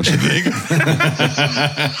pornographic, don't you think?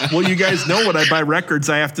 Well, you guys know when I buy records,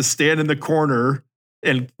 I have to stand in the corner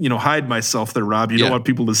and hide myself there, Rob. You don't want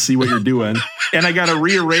people to see what you're doing. And I got to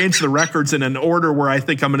rearrange the records in an order where I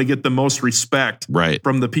think I'm going to get the most respect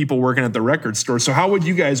from the people working at the record store. So how would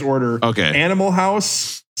you guys order? Okay. Animal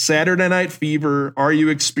House, Saturday Night Fever, Are You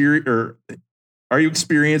Experienced,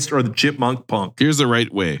 or the Chipmunk Punk? Here's the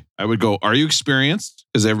right way. I would go, Are You Experienced?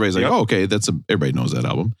 Because everybody's like, oh, okay, everybody knows that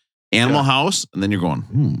album. Animal House, and then you're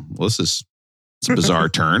going, well, it's a bizarre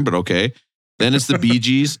turn, but okay. Then it's the Bee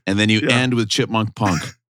Gees, and then you end with Chipmunk Punk.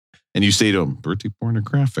 And you say to them, pretty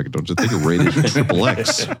pornographic, don't you think? Rated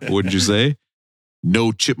XXX, wouldn't you say?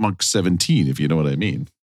 No Chipmunk 17, if you know what I mean.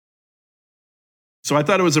 So I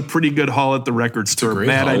thought it was a pretty good haul at the record store.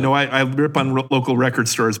 Matt, I know I rip on local record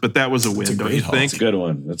stores, but that was a win, don't you think? That's a good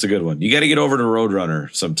one. That's a good one. You got to get over to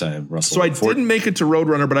Roadrunner sometime, Russell. So I didn't make it to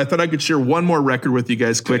Roadrunner, but I thought I could share one more record with you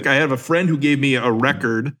guys quick. I have a friend who gave me a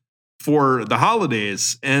record for the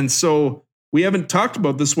holidays. And so we haven't talked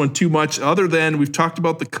about this one too much other than we've talked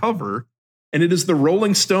about the cover. And it is the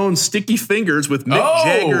Rolling Stones Sticky Fingers with Mick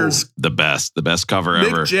Jagger's. The best cover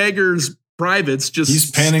ever. Mick Jagger's privates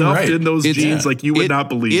just panning stuffed in those jeans like you would not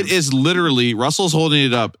believe. It is literally, Russell's holding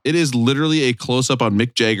it up. It is literally a close-up on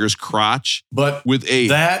Mick Jagger's crotch, but with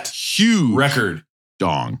that huge record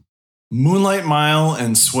dong. Moonlight Mile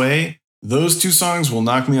and Sway, those 2 songs will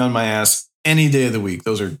knock me on my ass any day of the week.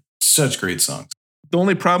 Those are such great songs. The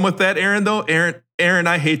only problem with that, Aaron, though, Aaron,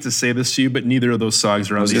 I hate to say this to you, but neither of those songs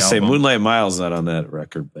are on the album. I was going to say Moonlight Mile's not on that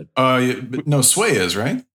record, but but no, Sway is,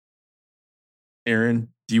 right? Aaron,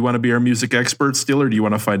 do you want to be our music expert still, or do you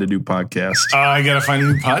want to find a new podcast? I got to find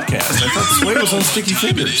a new podcast. I thought Sway was on Sticky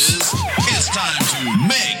Fingers. It's time to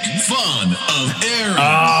make fun of Aaron.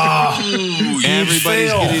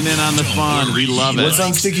 Everybody's getting in on the fun. We love it. What's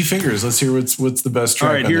on Sticky Fingers? Let's hear what's the best track.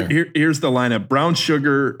 All right, on there. here's the lineup. Brown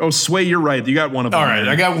Sugar. Oh, Sway, you're right. You got one of them. All right,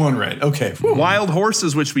 I got one right. Okay. Wild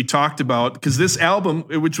Horses, which we talked about, because this album,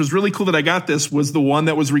 which was really cool that I got this, was the one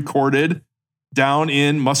that was recorded down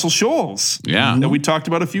in Muscle Shoals. Yeah. That we talked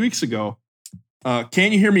about a few weeks ago.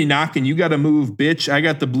 Can't You Hear Me Knocking? You Gotta Move, Bitch. I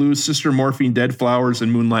Got the Blues, Sister Morphine, Dead Flowers,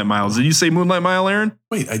 and Moonlight Miles. Did you say Moonlight Mile, Aaron?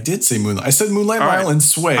 Wait, I did say Moonlight. I said Moonlight Mile and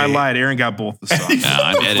Sway. I lied. Aaron got both the songs.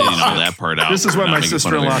 I'm editing all that part out. This is We're why not my making fun of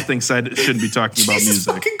sister-in-law Aaron. thinks I shouldn't be talking about Jesus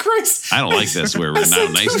music. fucking Christ. I don't like this where we're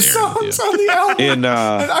not nice to Aaron. songs on the album. In and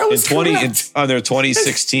I was correct. on their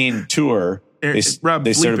 2016 tour, Rob,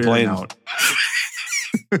 they started bleep playing. Aaron out.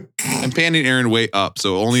 I'm panning Aaron way up,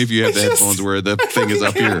 so only if you have the headphones where the thing is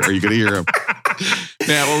up here are you going to hear him.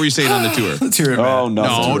 Matt, what were you saying on the tour? Let's hear it, man. Oh,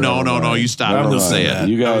 No. You stop. I'm Don't not say saying it. that.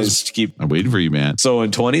 You guys keep. I'm waiting for you, man. So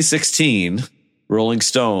in 2016, Rolling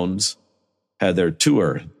Stones had their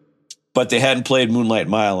tour, but they hadn't played Moonlight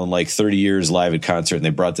Mile in like 30 years live at concert, and they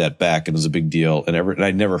brought that back, and it was a big deal. And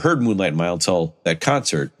I never heard Moonlight Mile until that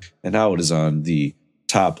concert, and now it is on the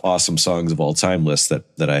top awesome songs of all time list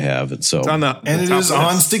that I have. And so It's on the And it top is list.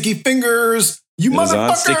 on Sticky Fingers. You it is motherfuckers.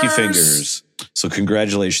 on Sticky Fingers. So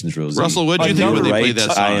congratulations, Rosie. Russell, what did you think when they played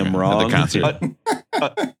that song I am wrong. at the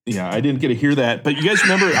concert? Yeah, I didn't get to hear that. But you guys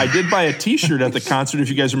remember, I did buy a T-shirt at the concert, if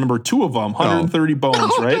you guys remember, 2 of them, 130 bones,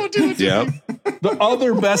 right? Yeah. The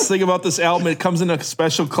other best thing about this album, it comes in a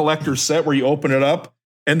special collector set where you open it up,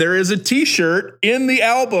 and there is a T-shirt in the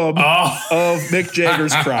album of Mick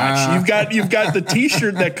Jagger's crotch. You've got the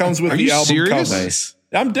T-shirt that comes with Are the you album serious? cover. Nice.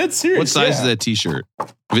 I'm dead serious. What size is yeah. that T-shirt?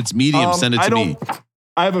 If it's medium, send it to me.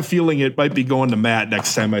 I have a feeling it might be going to Matt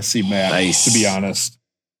next time I see Matt, Nice. to be honest.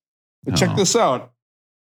 But check this out.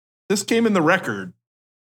 This came in the record.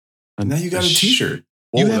 And now you got a T-shirt.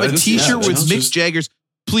 You Oh, have that a is- T-shirt yeah, with that's Mick just- Jagger's.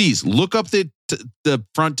 Please look up the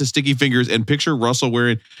front to Sticky Fingers and picture Russell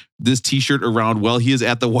wearing this T-shirt around while he is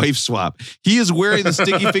at the wife swap. He is wearing the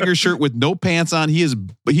Sticky Fingers shirt with no pants on. He is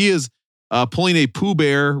pulling a Pooh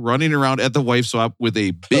Bear, running around at the wife swap with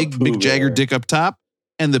a big Pooh Mick Jagger Bear. dick up top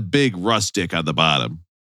and the big Russ dick on the bottom.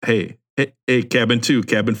 Hey, cabin 2,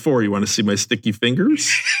 cabin 4. You want to see my sticky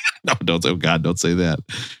fingers? No, don't. Oh God, don't say that.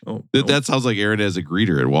 Oh, That sounds like Aaron as a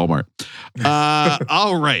greeter at Walmart.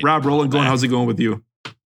 All right, Rob, Roland Glenn, how's it going with you?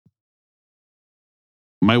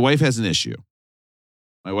 my wife has an issue.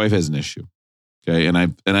 Okay, and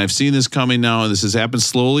I've seen this coming now, and this has happened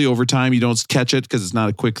slowly over time. You don't catch it because it's not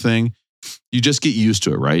a quick thing. You just get used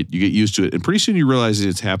to it, right? You get used to it, and pretty soon you realize that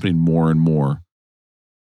it's happening more and more.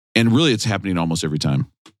 And really, it's happening almost every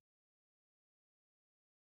time.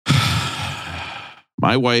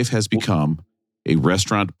 My wife has become a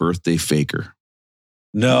restaurant birthday faker.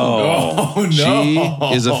 No. Oh, no.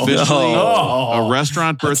 She is officially No. a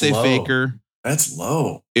restaurant That's birthday low. faker. That's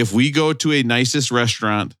low. If we go to a nicest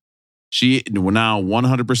restaurant, she now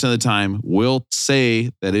 100% of the time will say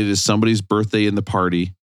that it is somebody's birthday in the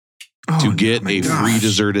party to get a free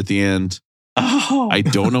dessert at the end. Oh. I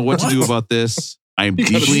don't know what to do about this. I'm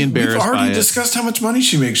deeply We've embarrassed by already it. discussed how much money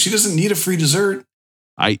she makes. She doesn't need a free dessert.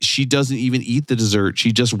 She doesn't even eat the dessert.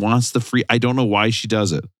 She just wants the free. I don't know why she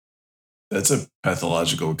does it. That's a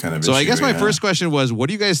pathological kind of So issue. I guess my yeah. first question was, what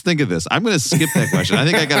do you guys think of this? I'm going to skip that question. I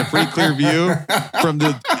think I got a pretty clear view from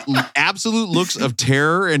the absolute looks of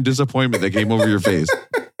terror and disappointment that came over your face.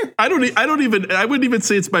 I wouldn't even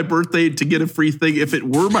say it's my birthday to get a free thing if it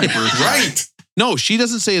were my birthday. Right. No, she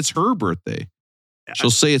doesn't say it's her birthday.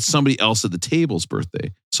 She'll say it's somebody else at the table's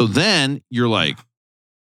birthday. So then you're like,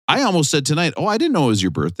 I almost said tonight, oh, I didn't know it was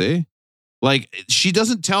your birthday. Like, she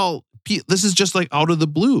doesn't tell. This is just like out of the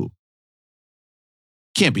blue.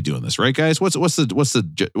 Can't be doing this, right, guys? What's the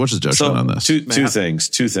judgment on this?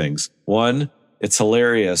 Two things. One, it's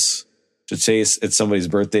hilarious to say it's somebody's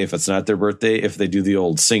birthday if it's not their birthday. If they do the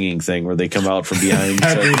old singing thing where they come out from behind,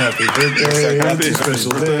 Happy birthday, happy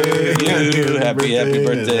special day. happy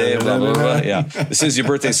birthday, blah blah blah. Yeah, this is your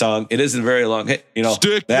birthday song. It isn't very long. Hey,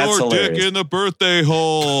 Stick that's your hilarious. dick in the birthday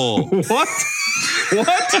hole. What?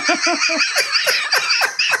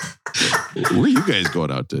 Where are you guys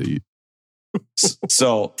going out to eat?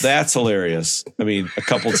 So that's hilarious. I mean, a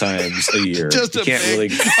couple times a year. Just You a can't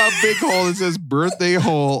big hole that says birthday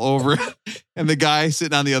hole over it. And the guy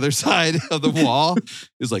sitting on the other side of the wall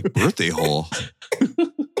is like, birthday hole?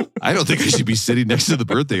 I don't think I should be sitting next to the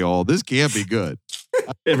birthday hole. This can't be good.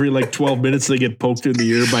 Every 12 minutes they get poked in the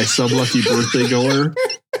ear by some lucky birthday goer.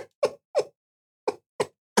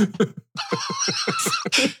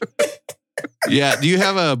 Yeah. Do you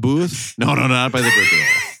have a booth? No, not by the birthday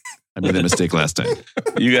hole. I made a mistake last time.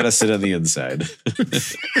 You got to sit on the inside.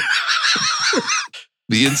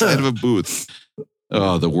 The inside of a booth.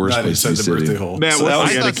 Oh, the worst Not place to inside be the birthday sitting. hole. Matt, So what's that the I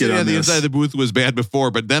thought etiquette sitting on on the this? inside of the booth was bad before,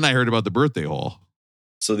 but then I heard about the birthday hole.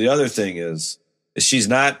 So the other thing is she's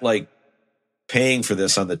not paying for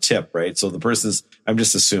this on the tip, right? So the person's, I'm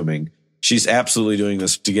just assuming she's absolutely doing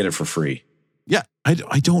this to get it for free. Yeah.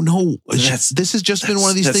 I don't know. This has just been one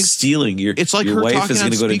of these things. Stealing. It's like your her wife is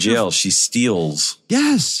going to go to jail. She steals.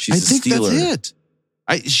 Yes, She's I think stealer. that's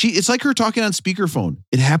it. It's like her talking on speakerphone.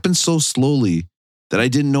 It happens so slowly that I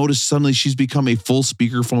didn't notice. Suddenly, she's become a full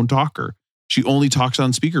speakerphone talker. She only talks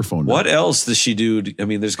on speakerphone now. What else does she do? I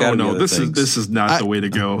mean, there's got to be other things. This is not the way to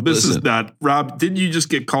go. This is not. Rob, didn't you just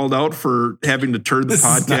get called out for having to turn the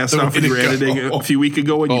podcast off when you were editing a few weeks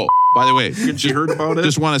ago? And by the way, you heard about it?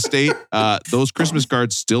 Just want to state those Christmas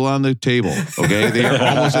cards still on the table. Okay, they are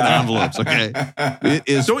almost in envelopes. Okay, it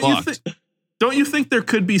is. Don't you think there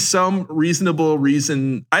could be some reasonable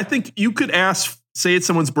reason? I think you could ask. Say it's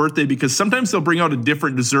someone's birthday, because sometimes they'll bring out a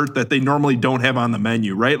different dessert that they normally don't have on the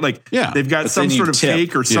menu, right? Like they've got some sort of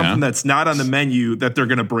cake or something that's not on the menu that they're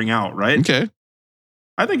going to bring out, right? Okay.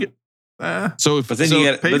 I think it. But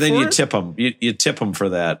then you tip them. You tip them for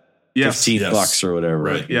that. Yes. $15 or whatever.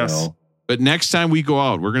 Right. Yes. You know? But next time we go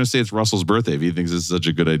out, we're going to say it's Russell's birthday if he thinks this is such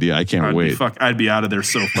a good idea. I can't wait. I'd be out of there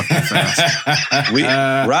so fucking fast.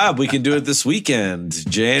 Rob, we can do it this weekend,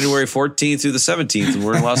 January 14th through the 17th, and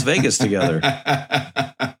we're in Las Vegas together.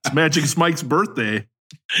 It's Magic Mike's birthday.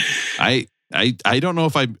 I don't know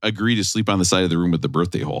if I agree to sleep on the side of the room with the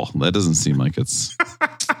birthday hole. That doesn't seem like it's a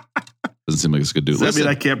good dude. Does that mean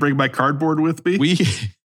I can't bring my cardboard with me?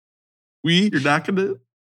 You're not going to?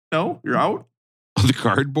 No, you're out. The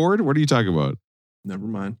cardboard? What are you talking about? Never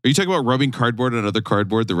mind. Are you talking about rubbing cardboard on another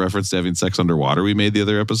cardboard? The reference to having sex underwater we made the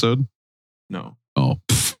other episode? No. Oh,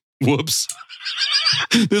 whoops.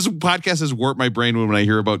 This podcast has warped my brain when I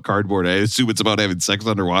hear about cardboard. I assume it's about having sex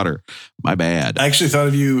underwater. My bad. I actually thought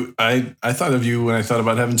of you. I thought of you when I thought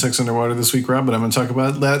about having sex underwater this week, Rob, but I'm going to talk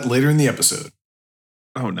about that later in the episode.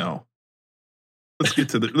 Oh, no. Let's get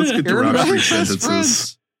to Rob's three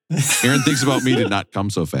sentences. Aaron thinks about me to not come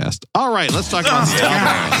so fast. All right, let's talk about the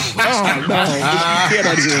album. Oh, no. You can't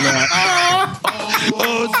undo that.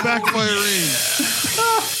 Oh, it's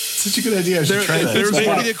backfiring. Such a good idea. I should try that. They're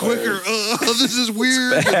making it quicker. This is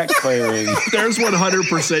weird. It's backfiring. There's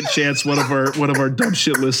 100% chance one of our dumb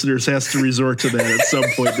shit listeners has to resort to that at some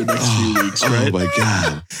point in the next few weeks, right? Oh, my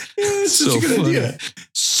God. It's such a good idea.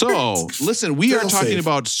 So, listen, we are talking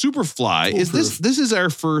about Superfly. This is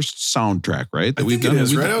our first soundtrack, right? That we've done. It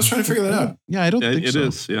is, right? I was trying to figure that out. Yeah, I don't think so. It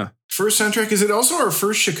is, yeah. First soundtrack. Is it also our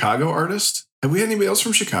first Chicago artist? Have we had anybody else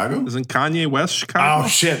from Chicago? Isn't Kanye West Chicago? Oh,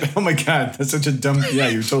 shit. Oh, my God. That's such a dumb... Yeah,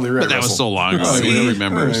 you're totally right, But that Russell. was so long ago. I don't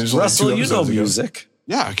remember. Russell, you know music.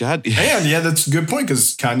 Yeah, God. And yeah, that's a good point,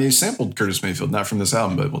 because Kanye sampled Curtis Mayfield, not from this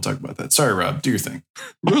album, but we'll talk about that. Sorry, Rob. Do your thing.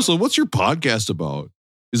 Russell, what's your podcast about?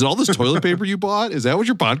 Is it all this toilet paper you bought? Is that what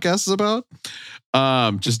your podcast is about?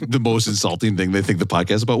 Just the most insulting thing they think the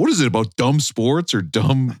podcast is about. What is it about? Dumb sports or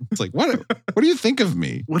dumb? It's like, what do you think of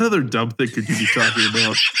me? What other dumb thing could you be talking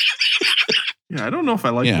about? Yeah, I don't know if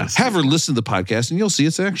I like this. Have her listen to the podcast and you'll see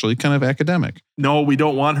it's actually kind of academic. No, we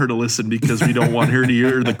don't want her to listen because we don't want her to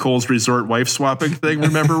hear the Kohl's Resort wife swapping thing.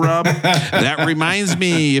 Remember, Rob? That reminds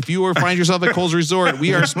me, if you find yourself at Kohl's Resort,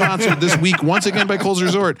 we are sponsored this week once again by Kohl's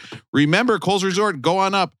Resort. Remember, Kohl's Resort, go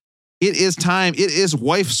on up. It is time. It is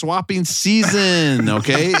wife swapping season.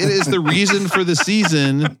 Okay. It is the reason for the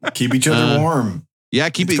season. Keep each other warm. Yeah.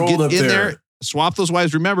 Get in there. Swap those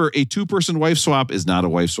wives. Remember, a 2-person wife swap is not a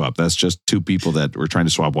wife swap. That's just 2 people that were trying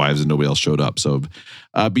to swap wives and nobody else showed up. So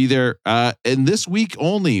be there. And this week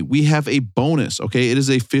only, we have a bonus. Okay. It is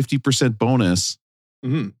a 50% bonus.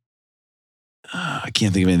 Mm-hmm. I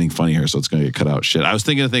can't think of anything funny here, so it's going to get cut out. Shit. I was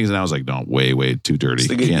thinking of things and I was like, no, way too dirty.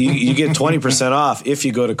 So you get 20% off if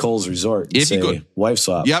you go to Kohl's Resort. If you go wife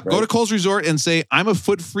swap. Yep. Right? Go to Kohl's Resort and say, I'm a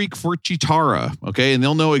foot freak for Chitara. Okay. And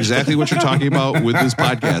they'll know exactly what you're talking about with this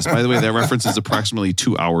podcast. By the way, that reference is approximately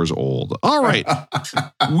 2 hours old. All right.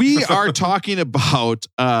 We are talking about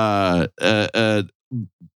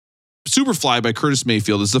Superfly by Curtis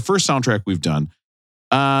Mayfield. It's the first soundtrack we've done.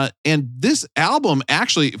 And this album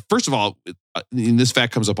actually, first of all, and this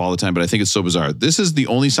fact comes up all the time, but I think it's so bizarre. This is the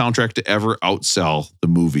only soundtrack to ever outsell the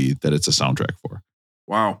movie that it's a soundtrack for.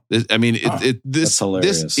 Wow. I mean, this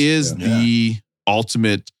is the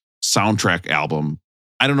ultimate soundtrack album.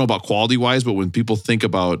 I don't know about quality wise, but when people think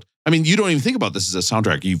about, I mean, you don't even think about this as a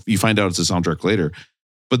soundtrack. You find out it's a soundtrack later.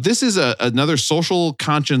 But this is another social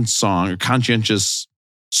conscience song, or conscientious,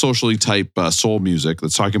 socially type soul music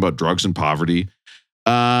that's talking about drugs and poverty.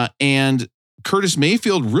 And Curtis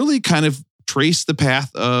Mayfield really kind of traced the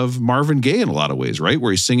path of Marvin Gaye in a lot of ways, right?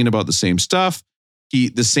 Where he's singing about the same stuff.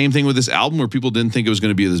 The same thing with this album where people didn't think it was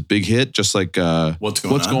going to be this big hit, just like What's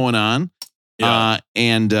Going On. Yeah.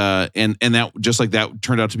 And that just like that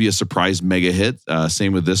turned out to be a surprise mega hit.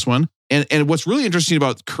 Same with this one. And what's really interesting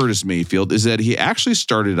about Curtis Mayfield is that he actually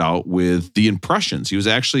started out with the Impressions. He was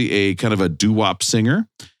actually a kind of a doo-wop singer,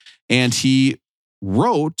 and he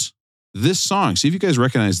wrote this song. See if you guys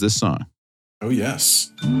recognize this song. Oh,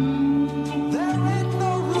 yes.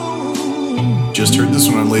 Just heard this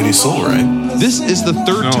one on Lady Soul, right? This is the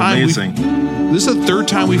third time. This is the third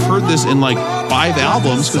time we've heard this in like 5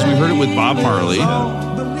 albums, because we heard it with Bob Marley.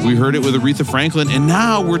 We heard it with Aretha Franklin, and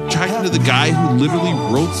now we're talking to the guy who literally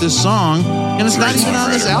wrote this song, and it's not even on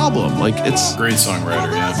this album. Like, it's great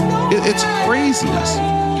songwriter, yeah. It's craziness.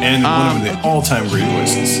 And one of the all-time great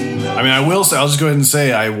voices. I mean, I will say, I'll just go ahead and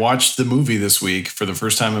say, I watched the movie this week for the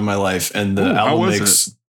first time in my life, and the album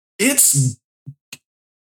makes it's.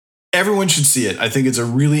 Everyone should see it. I think it's a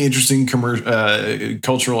really interesting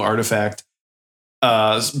cultural artifact.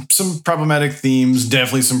 Some problematic themes,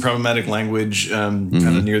 definitely some problematic language, kind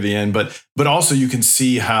of near the end, but also you can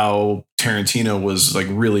see how Tarantino was like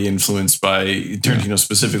really influenced by Tarantino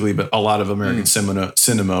specifically, but a lot of American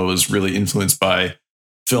cinema was really influenced by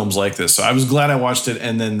films like this. So I was glad I watched it.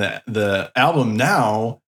 And then the album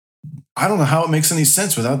now, I don't know how it makes any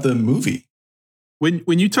sense without the movie.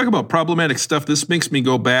 When you talk about problematic stuff, this makes me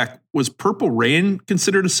go back. Was Purple Rain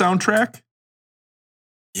considered a soundtrack?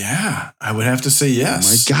 Yeah, I would have to say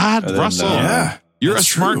yes. Oh my God, Russell. Yeah. You're a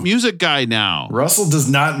smart music guy now. Russell does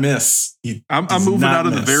not miss. I'm moving out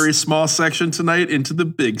of the very small section tonight into the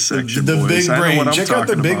big section. The big brain. Check out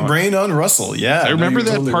the big brain on Russell. Yeah. I remember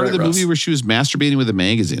that part of the movie where she was masturbating with a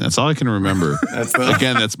magazine. That's all I can remember.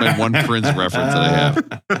 Again, that's my one Prince reference that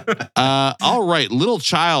I have. All right. Little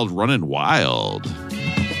Child Running Wild.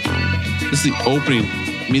 This is the opening.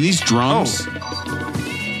 I mean, these drums.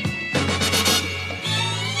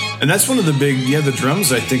 And that's one of the big, the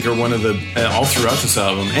drums I think are one of the, all throughout this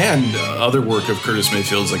album and other work of Curtis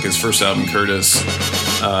Mayfield's, like his first album, Curtis.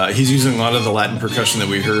 He's using a lot of the Latin percussion that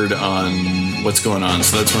we heard on What's Going On.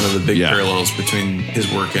 So that's one of the big parallels between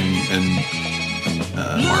his work and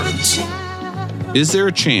Marvin's. Is there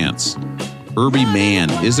a chance Herbie Mann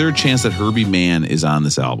that Herbie Mann is on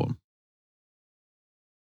this album?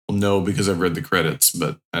 Well, no, because I've read the credits,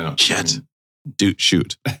 but I don't. Shit. Dude,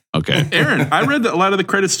 shoot. Okay. Aaron, I read a lot of the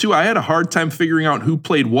credits too. I had a hard time figuring out who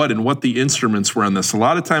played what and what the instruments were on this. A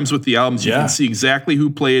lot of times with the albums, you can see exactly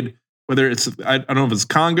who played, whether it's, I don't know if it's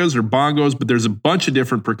congas or bongos, but there's a bunch of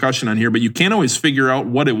different percussion on here, but you can't always figure out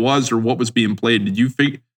what it was or what was being played. Do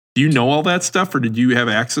you know all that stuff, or did you have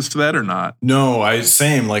access to that or not? No,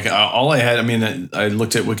 same. Like all I had, I mean, I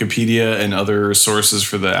looked at Wikipedia and other sources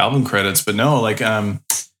for the album credits, but no, like,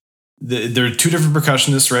 there are 2 different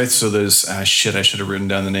percussionists, right? So there's, I should have written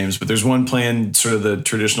down the names, but there's one playing sort of the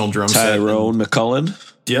traditional drum set. Tyrone McCullen.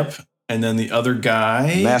 Yep. And then the other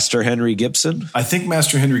guy. Master Henry Gibson. I think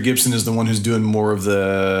Master Henry Gibson is the one who's doing more of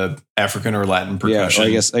the African or Latin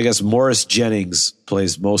percussion. Yeah, I guess Morris Jennings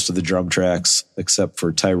plays most of the drum tracks, except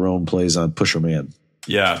for Tyrone plays on Pusher Man.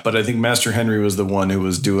 Yeah, but I think Master Henry was the one who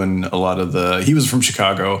was doing a lot of he was from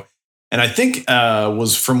Chicago. And I think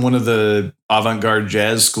was from one of the avant-garde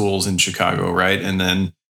jazz schools in Chicago, right? And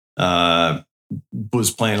then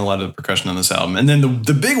was playing a lot of the percussion on this album. And then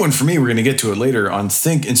the big one for me, we're going to get to it later, on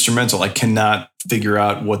Think Instrumental. I cannot figure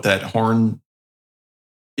out what that horn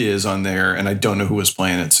is on there, and I don't know who was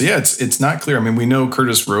playing it. So yeah, it's not clear. I mean, we know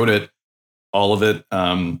Curtis wrote it, all of it,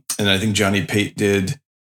 and I think Johnny Pate did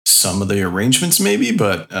some of the arrangements maybe,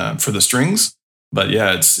 but for the strings. But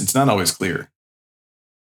yeah, it's not always clear.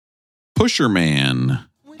 Pusher Man.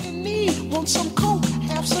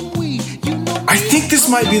 I think this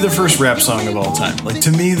might be the first rap song of all time. Like,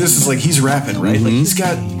 to me, this is like he's rapping, right? Like, he's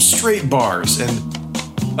got straight bars, and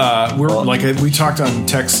we talked on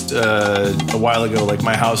text a while ago. Like,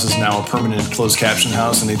 my house is now a permanent closed caption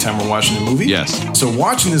house anytime we're watching a movie. Yes. So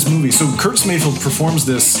watching this movie, so Curtis Mayfield performs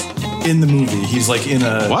this in the movie. He's like in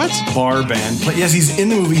a bar band. Yes, he's in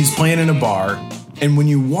the movie. He's playing in a bar. And when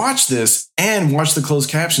you watch this and watch the closed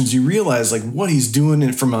captions, you realize like what he's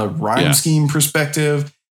doing from a rhyme scheme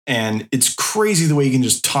perspective. And it's crazy the way you can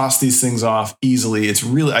just toss these things off easily. It's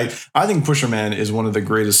really, I think Pusher Man is one of the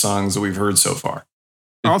greatest songs that we've heard so far.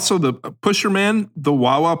 Also, the Pusher Man, the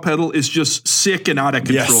wah-wah pedal is just sick and out of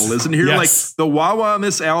control, isn't it? Like, the wah-wah on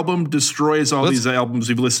this album destroys all these albums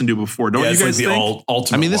we've listened to before. Don't you guys think?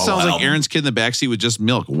 Ultimate this sounds like album. Aaron's kid in the backseat with just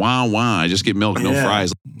milk. Wah, wah. I just get milk, no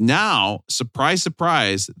fries. Now, surprise,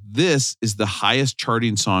 surprise, this is the highest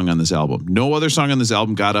charting song on this album. No other song on this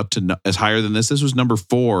album got up to as higher than this. This was number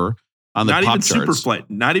 4 on the pop charts. Not even Superflight.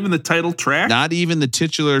 Not even the title track. Not even the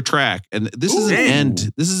titular track. And this is an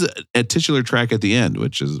end. This is a titular track at the end,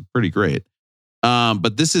 which is pretty great.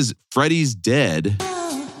 But this is Freddie's Dead.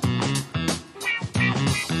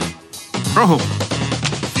 Oh.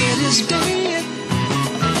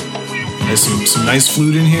 There's some nice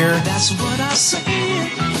flute in here.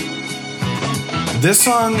 This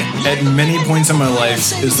song, at many points in my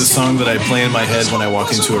life, is the song that I play in my head when I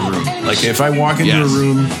walk into a room. Like, if I walk into a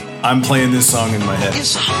room, I'm playing this song in my head.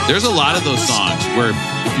 There's a lot of those songs where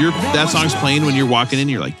if that song's playing when you're walking in,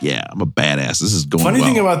 you're like, yeah, I'm a badass. This is going Funny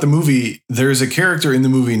thing about the movie, there's a character in the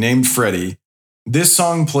movie named Freddie. This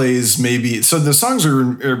song plays so the songs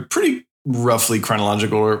are pretty roughly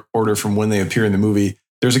chronological order from when they appear in the movie.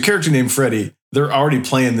 There's a character named Freddie. They're already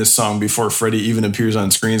playing this song before Freddie even appears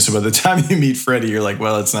on screen. So by the time you meet Freddie, you're like,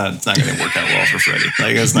 well, it's not going to work out well for Freddie.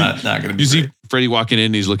 Like, it's not going to be. You see Freddie walking in,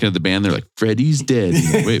 and he's looking at the band. They're like, Freddie's dead.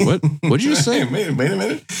 Like, wait, what? What'd you just say? Wait a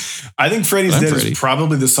minute. I think Freddie's Dead is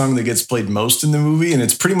probably the song that gets played most in the movie. And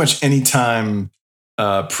it's pretty much any time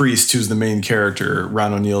Priest, who's the main character,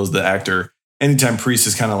 Ron O'Neal is the actor. Anytime Priest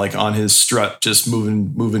is kind of like on his strut, just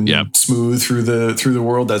moving smooth through the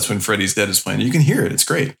world, that's when Freddie's Dead is playing. You can hear it. It's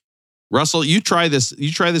great. Russell, you try this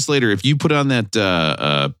later. If you put on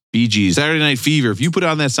that Bee Gees Saturday Night Fever, if you put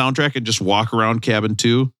on that soundtrack and just walk around Cabin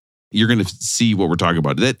 2, you're going to see what we're talking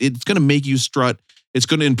about. That it's going to make you strut. It's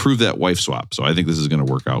going to improve that wife swap. So I think this is going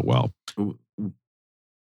to work out well.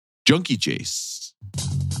 Junkie Chase.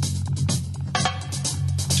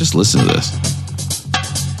 Just listen to this.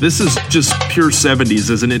 This is just pure 70s,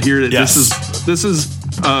 isn't it? Here, yes. This is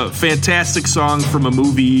a fantastic song from a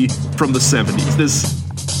movie from the 70s.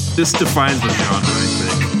 This defines the genre, I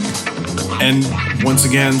think. And once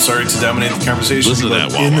again, sorry to dominate the conversation, listen to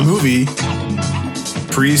that, in the movie,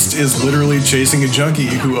 Priest is literally chasing a junkie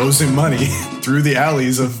who owes him money through the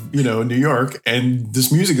alleys of New York, and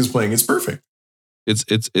this music is playing. It's perfect.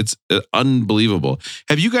 It's unbelievable.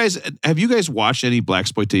 Have you guys watched any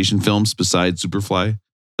blaxploitation films besides Superfly?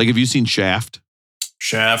 Like, have you seen Shaft?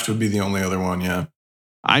 Shaft would be the only other one, yeah.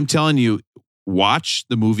 I'm telling you, watch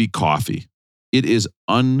the movie Coffee. It is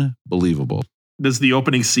unbelievable. Does the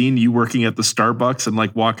opening scene, you working at the Starbucks and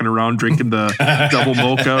like walking around drinking the double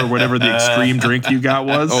mocha or whatever the extreme drink you got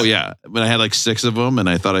was? Oh, yeah. But I had like 6 of them and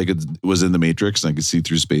I thought was in the Matrix and I could see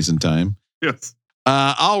through space and time. Yes.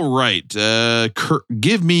 All right.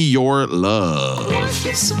 Give me your love. God,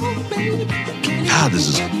 this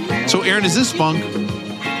is... So, Aaron, is this funk?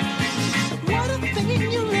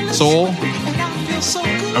 Soul?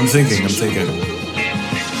 I'm thinking.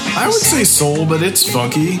 I would say soul, but it's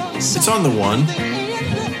funky. It's on the one.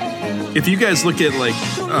 If you guys look at like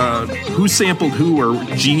who sampled who or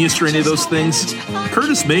Genius or any of those things,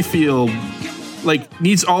 Curtis Mayfield like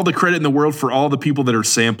needs all the credit in the world for all the people that are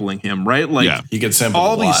sampling him, right? Like he gets sampled.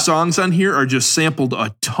 All these songs on here are just sampled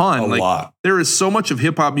a ton. A lot. There is so much of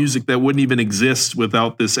hip hop music that wouldn't even exist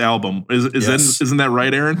without this album. Isn't that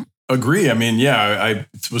right, Aaron? Agree. I mean, yeah, I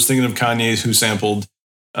was thinking of Kanye's who sampled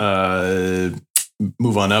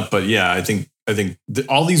Move On Up, but yeah, I think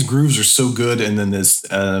all these grooves are so good, and then this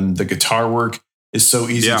the guitar work is so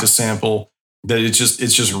easy to sample that it's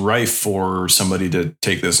just rife for somebody to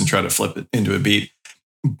take this and try to flip it into a beat.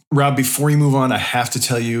 Rob, before you move on, I have to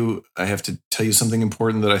tell you something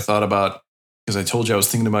important that I thought about, because I told you I was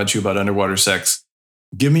thinking about you about Underwater Sex.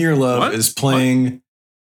 Give Me Your Love is playing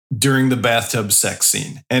during the bathtub sex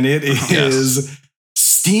scene, and it is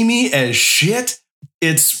steamy as shit.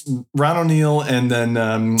 It's Ron O'Neal, and then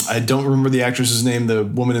I don't remember the actress's name. The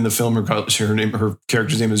woman in the film, her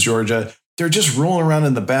character's name is Georgia. They're just rolling around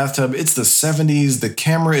in the bathtub. It's the 70s. The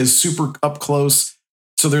camera is super up close,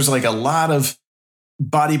 so there's like a lot of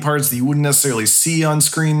body parts that you wouldn't necessarily see on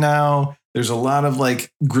screen now. There's a lot of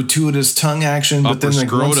like gratuitous tongue action, but then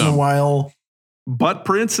like once in a while. Butt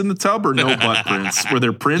prints in the tub or no butt prints? Were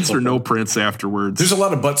there prints or no prints afterwards? There's a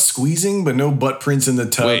lot of butt squeezing, but no butt prints in the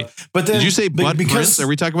tub. Wait, but then, did you say butt prints? Are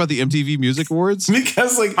we talking about the MTV Music Awards?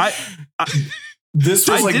 Because like I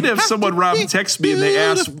did have someone, Rob, text me and they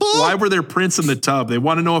asked, why were there prints in the tub? They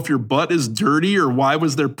want to know if your butt is dirty or why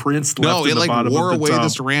was there prints left in the bottom of the tub? No, it wore away the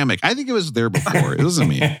ceramic. I think it was there before. It wasn't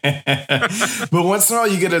me. But once in a while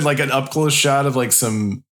you get an up close shot of like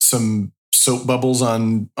some soap bubbles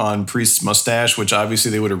on Priest's mustache, which obviously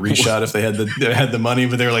they would have reshot if they had the money,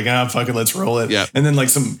 but they're like, fuck it, let's roll it. Yeah. And then like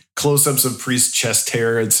some close-ups of Priest's chest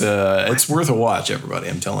hair. It's worth a watch, everybody.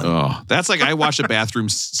 I'm telling you. Oh, that's like, I watched a bathroom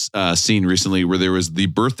scene recently where there was the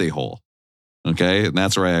birthday hole. Okay. And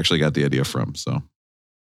that's where I actually got the idea from. So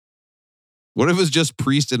what if it was just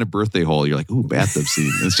Priest in a birthday hole? You're like, ooh, bathtub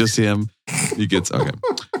scene. It's just him. He gets, okay.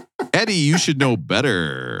 Eddie, you should know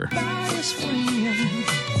better.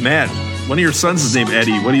 Matt, one of your sons is named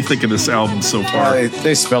Eddie. What do you think of this album so far?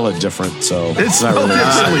 They spell it different, so It's not spelled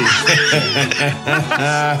really.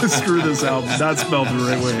 differently. Screw this album. Not spelled the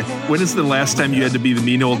right way. When is the last time you had to be the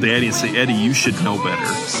mean old daddy and say, Eddie, you should know better?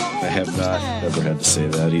 I have not ever had to say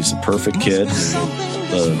that. He's a perfect kid,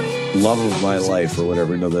 the love of my life, or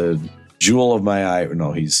whatever. The jewel of my eye.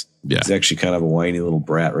 No, he's actually kind of a whiny little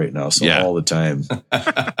brat right now. So all the time,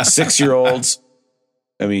 6-year-olds.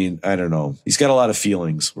 I mean, I don't know. He's got a lot of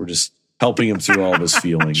feelings. We're just helping him through all of his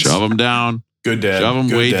feelings. Shove him down. Good dad. Shove him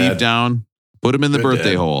Good way dad. deep down. Put him in the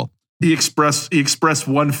birthday hole. He expressed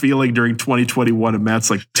one feeling during 2021, and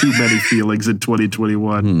Matt's like too many feelings in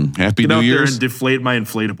 2021. Happy Get New out there Year's. and deflate my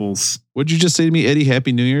inflatables. What'd you just say to me, Eddie?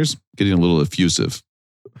 Happy New Year's? Getting a little effusive.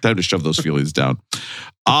 Time to shove those feelings down.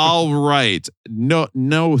 All right.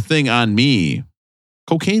 No thing on me.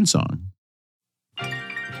 Cocaine song.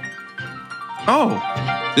 Oh,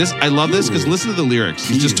 I love this because listen to the lyrics.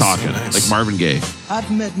 He's just talking like Marvin Gaye. I've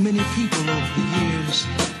met many people over the years.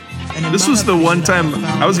 this was the one time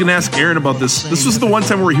I was going to ask Aaron about this. This was the one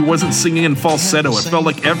time where he wasn't singing in falsetto. It felt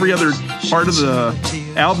like every other part of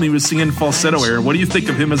the album he was singing in falsetto. Aaron, what do you think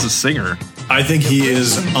of him as a singer? I think he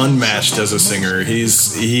is unmatched as a singer.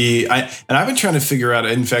 And I've been trying to figure out.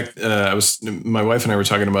 In fact, my wife and I were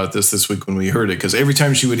talking about this week when we heard it, because every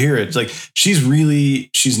time she would hear it, it's like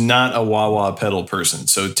she's not a wah-wah pedal person.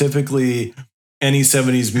 So typically any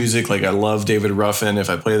 70s music, like I love David Ruffin. If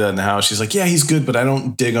I play that in the house, she's like, yeah, he's good, but I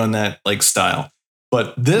don't dig on that like style.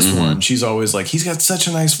 But this one, she's always like, he's got such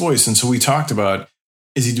a nice voice. And so we talked about,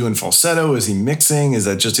 is he doing falsetto? Is he mixing? Is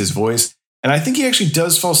that just his voice? And I think he actually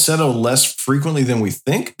does falsetto less frequently than we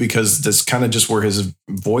think, because that's kind of just where his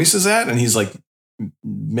voice is at. And he's like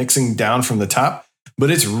mixing down from the top, but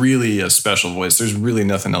it's really a special voice. There's really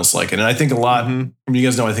nothing else like it. And I think a lot, I mean, you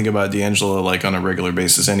guys know, I think about D'Angelo like on a regular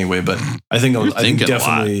basis anyway, but I think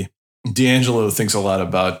definitely D'Angelo thinks a lot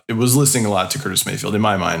about, it was listening a lot to Curtis Mayfield in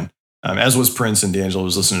my mind, as was Prince, and D'Angelo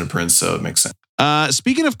was listening to Prince. So it makes sense.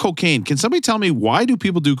 Speaking of cocaine, can somebody tell me, why do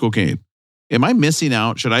people do cocaine? Am I missing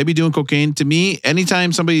out? Should I be doing cocaine? To me,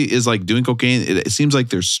 anytime somebody is like doing cocaine, it seems like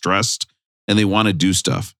they're stressed and they want to do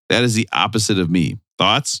stuff. That is the opposite of me.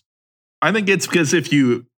 Thoughts? I think it's because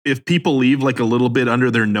if people leave like a little bit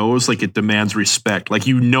under their nose, like it demands respect. Like,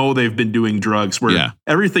 they've been doing drugs, where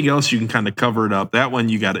everything else you can kind of cover it up. That one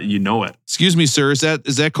you got it, it. Excuse me, sir. Is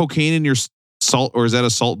that cocaine in your salt, or is that a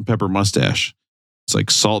salt and pepper mustache? It's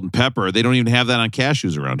like salt and pepper. They don't even have that on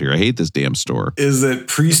cashews around here. I hate this damn store. Is that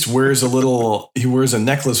Priest wears he wears a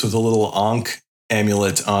necklace with a little Ankh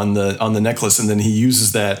amulet on the necklace, and then he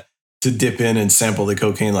uses that to dip in and sample the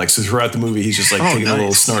cocaine. Like, so throughout the movie, he's just like taking a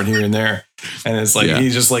little snort here and there. And it's like,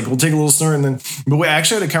 he's just like, we'll take a little snort. And then, but we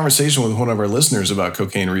actually had a conversation with one of our listeners about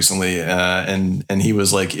cocaine recently. And he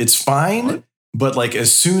was like, it's fine. But like,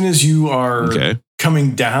 as soon as you are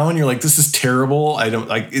coming down, you're like, this is terrible. I don't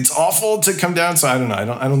like, it's awful to come down. So I don't know.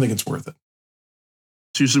 I don't think it's worth it.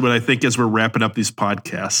 It's usually what I think as we're wrapping up these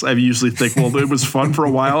podcasts. I usually think, well, it was fun for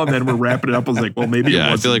a while, and then we're wrapping it up. I was like, well, maybe it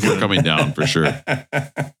wasn't. I feel like we're coming down for sure.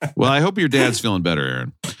 Well, I hope your dad's feeling better,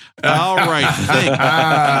 Aaron. All right.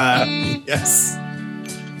 Yes.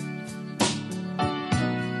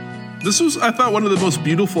 This was, I thought, one of the most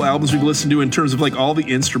beautiful albums we've listened to in terms of like all the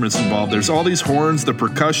instruments involved. There's all these horns. The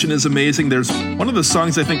percussion is amazing. There's one of the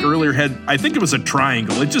songs I think earlier I think it was a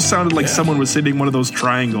triangle. It just sounded like someone was hitting one of those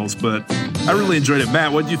triangles, but I really enjoyed it.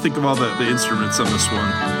 Matt, what do you think of all the instruments on this one?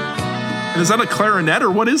 And is that a clarinet or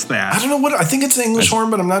what is that? I don't know I think it's an English horn,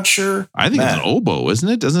 but I'm not sure. I think it's an oboe, isn't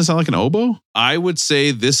it? Doesn't it sound like an oboe? I would say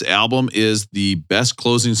this album is the best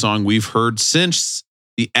closing song we've heard since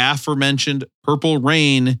the aforementioned Purple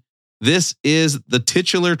Rain. This is the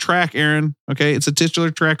titular track, Aaron. Okay, it's a titular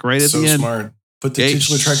track right at the end. So smart. Put the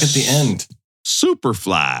titular track at the end.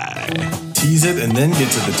 Superfly. Tease it and then get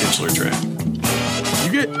to the titular track.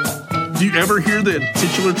 Do you ever hear the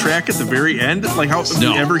titular track at the very end? Like,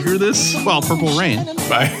 do you ever hear this? Well, Purple Rain.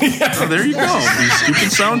 Oh, there you go. These stupid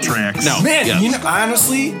soundtracks. No, man.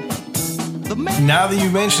 Honestly, now that you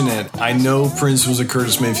mention it, I know Prince was a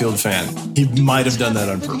Curtis Mayfield fan. He might have done that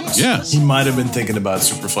on purpose. Yes. He might have been thinking about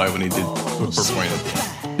Superfly when he did Purple Rain at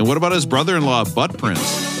the end. And what about his brother-in-law, Bud Prince?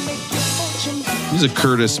 He's a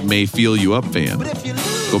Curtis Mayfield You Up fan.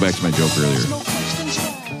 Go back to my joke earlier.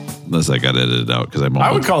 Unless I got edited out because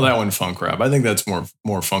I would call that one funk rap. I think that's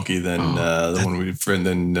more funky than the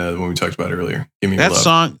one we talked about earlier. Give Me that Love.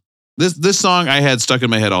 Song. This song I had stuck in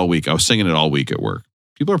my head all week. I was singing it all week at work.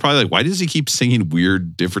 People are probably like, why does he keep singing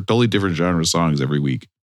weird, totally different genre songs every week?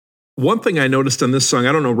 One thing I noticed on this song,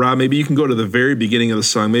 I don't know, Rob, maybe you can go to the very beginning of the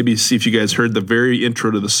song. Maybe see if you guys heard the very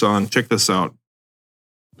intro to the song. Check this out.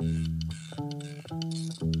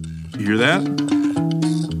 You hear that?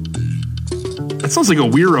 That sounds like a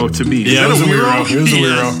Weiro to me. Yeah, Is that a Weiro? It was a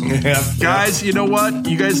Weiro. Yeah. Guys, you know what?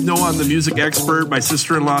 You guys know I'm the music expert. My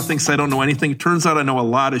sister-in-law thinks I don't know anything. Turns out I know a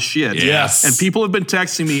lot of shit. Yes. And people have been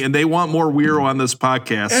texting me, and they want more Weiro on this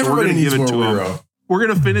podcast. So we're going to give it to them. We're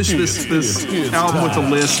going to finish this album with a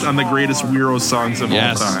list on the greatest Weiro songs of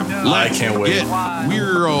all time. I can't wait. Get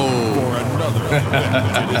Weiro.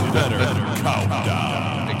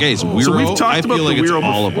 Guys, Weiro, So we've talked I about feel like the it's Weiro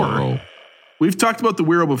all of before. Weiro. We've talked about the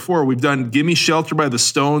Weiro before. We've done Gimme Shelter by the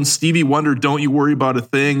Stones, Stevie Wonder, Don't You Worry About a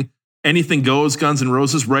Thing, Anything Goes, Guns N'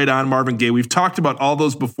 Roses, Right On, Marvin Gaye. We've talked about all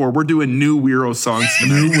those before. We're doing new Weiro songs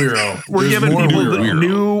tonight. New Weiro. We're giving people the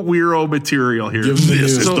new Weiro material here. This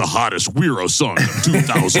is the hottest Weiro song of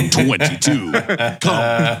 2022.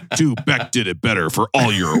 Come to Beck Did It Better for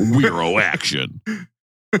all your Weiro action.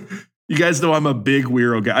 You guys know I'm a big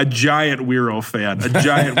Weiro guy, a giant Weiro fan,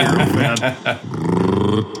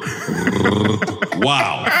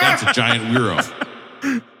 Wow, that's a giant Weiro.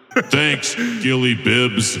 Thanks, Gilly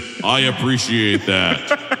Bibbs. I appreciate that.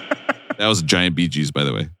 That was a giant Bee Gees, by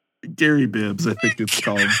the way. Gary Bibbs, I think it's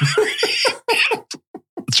called. That's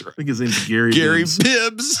right. I think his name's Gary Bibbs.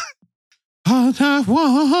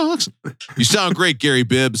 You sound great, Gary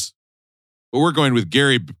Bibbs. But we're going with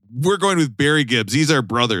Barry Gibbs. He's our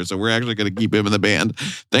brother, so we're actually going to keep him in the band.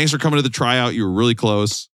 Thanks for coming to the tryout. You were really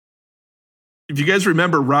close. If you guys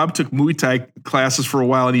remember, Rob took Muay Thai classes for a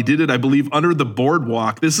while, and he did it, I believe, under the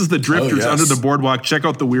boardwalk. This is the Drifters under the boardwalk. Check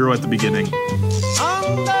out the Weiro at the beginning. You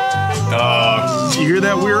hear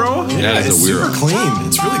that Weiro? Yeah, that is it's a Weiro. super clean.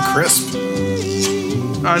 It's really crisp.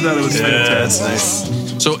 I thought it was fantastic. That's nice.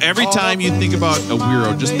 So every time you think about a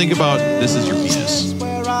Weiro, just think about this is your penis.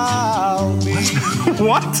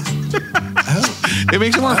 What? It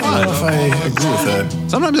makes it more I don't know if fun. I agree with that.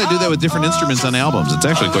 Sometimes I do that with different instruments on albums. It's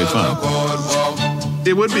actually quite fun.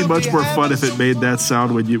 It would be much more fun if it made that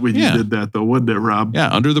sound when you did that, though, wouldn't it, Rob?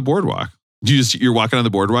 Yeah, under the boardwalk. You're walking on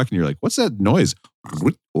the boardwalk and you're like, what's that noise?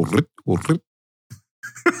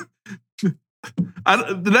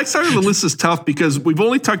 The next song on the list is tough because we've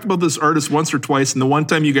only talked about this artist once or twice, and the one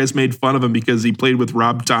time you guys made fun of him because he played with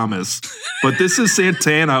Rob Thomas. But this is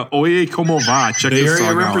Santana, Oye Como Va. Check Bay this Area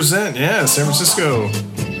song out. represent. Yeah, San Francisco.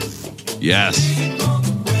 Yes.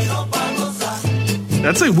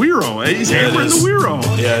 That's a Weiro. He's hammering the Weiro.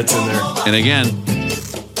 Yeah, it's in there. And again,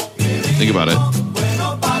 think about it.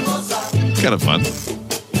 It's kind of fun.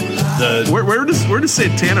 Where does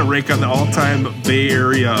Santana rank on the all-time Bay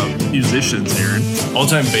Area musicians, Aaron?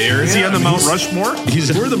 All-time Bay Area? Is he on the Mount Rushmore?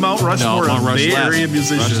 We're the Mount Rushmore of Bay Area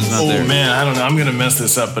musicians. Man, I don't know. I'm gonna mess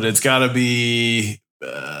this up, but it's gotta be.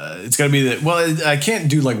 I can't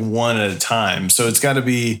do like one at a time, so it's gotta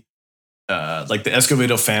be like the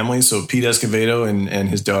Escovedo family. So Pete Escovedo and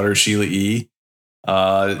his daughter Sheila E.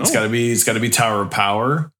 It's gotta be Tower of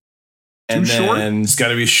Power, and then it's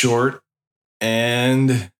gotta be Short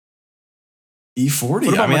and E40.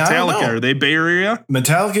 What about I Metallica? don't know. Are they Bay Area?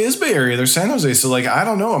 Metallica is Bay Area. They're San Jose. So, like, I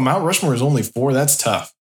don't know. Mount Rushmore is only 4. That's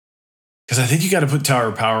tough. Because I think you got to put Tower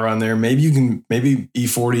of Power on there. Maybe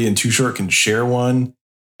E40 and Too Short can share one.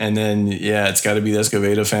 And then, it's got to be the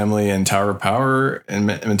Escovedo family and Tower of Power and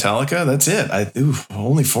Metallica. That's it.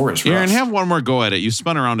 Only 4 is rough. Aaron, have one more go at it. You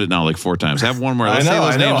spun around it now like 4 times. Have one more. Let's say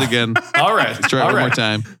those names again. All right. Let's try it one more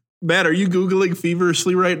time. Matt, are you Googling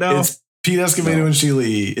feverishly right now? It's Pete Escovedo and Sheila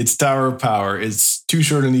E. It's Tower of Power. It's Too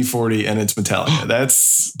Short and E40, and it's Metallica.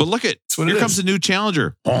 But look at here comes a new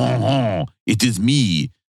challenger. It is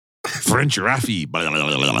me, French Raffi.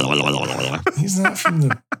 He's not from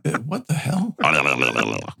the. What the hell?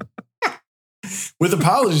 With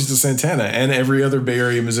apologies to Santana and every other Bay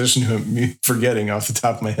Area musician who I'm forgetting off the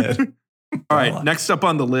top of my head. All right, next up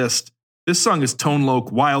on the list, this song is Tone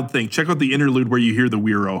Loc, Wild Thing. Check out the interlude where you hear the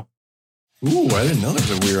Weiro. Ooh, I didn't know there was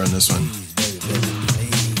a Weiro on this one.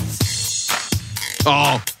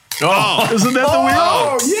 Isn't that the Weiro?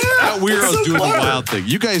 Oh, yeah. That Weiro's so doing clever. the wild thing.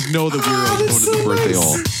 You guys know the Weiro's going to the birthday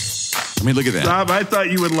hall. I mean, look at that. Rob, I thought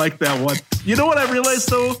you would like that one. You know what I realized,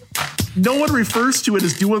 though? No one refers to it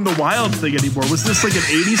as doing the wild thing anymore. Was this like an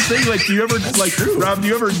 80s thing? Like, do you ever, Rob, do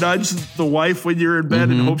you ever nudge the wife when you're in bed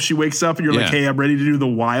and hope she wakes up and you're like, hey, I'm ready to do the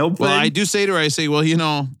wild thing? Well, I do say to her, I say, well,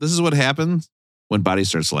 this is what happens when bodies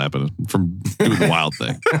start slapping from doing the wild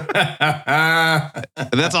thing. And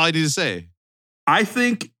that's all I need to say. I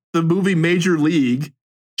think the movie Major League,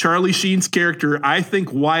 Charlie Sheen's character, I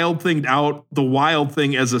think wild thinged out the wild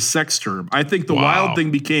thing as a sex term. I think the wild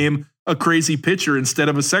thing became a crazy pitcher instead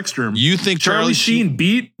of a sex term. You think Charlie Sheen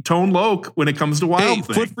beat Tone Loc when it comes to wild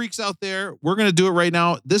thing? Foot freaks out there, we're going to do it right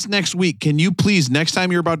now. This next week, can you please, next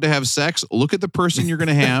time you're about to have sex, look at the person you're going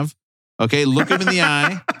to have. Okay, look him in the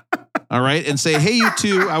eye. All right, and say, "Hey, you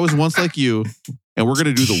two, I was once like you." And we're going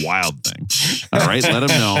to do the wild thing. All right. Let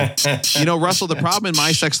them know. You know, Russell, the problem in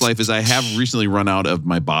my sex life is I have recently run out of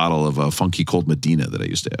my bottle of a funky cold Medina that I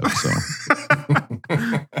used to have. So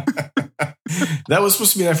that was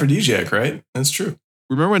supposed to be an aphrodisiac, right? That's true.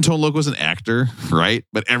 Remember when Tone Loc was an actor, right?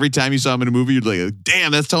 But every time you saw him in a movie, you'd be like,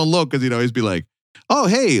 damn, that's Tone Loc. Because he'd always be like, oh,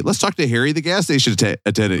 hey, let's talk to Harry, the gas station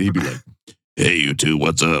attendant. He'd be like, hey, you two,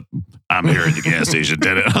 what's up? I'm Harry, the gas station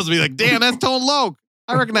attendant. I was be like, damn, that's Tone Loc.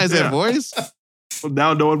 I recognize that voice. Well,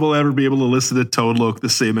 now no one will ever be able to listen to Tone Loc the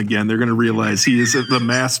same again. They're going to realize he is the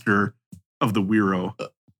master of the Wiro.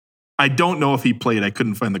 I don't know if he played. I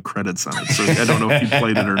couldn't find the credits on it, so I don't know if he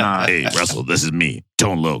played it or not. Hey, Russell, this is me,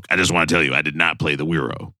 Tone Loc. I just want to tell you, I did not play the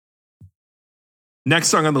Wiro. Next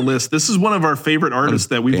song on the list. This is one of our favorite artists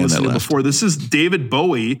that we've listened to before. This is David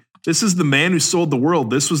Bowie. This is The Man Who Sold the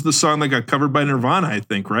World. This was the song that got covered by Nirvana, I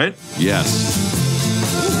think, right? Yes.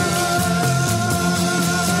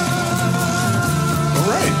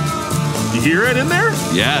 You hear it in there?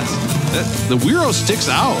 Yes. The Wiro sticks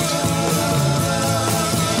out.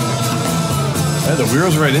 Yeah, the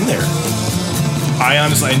Wiro's right in there. I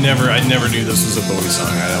never knew this was a Bowie song.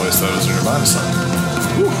 I always thought it was a Nirvana song.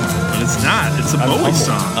 But it's not. It's a Bowie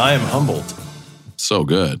song. I am humbled. So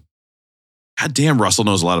good. God damn, Russell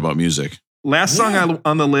knows a lot about music. Last song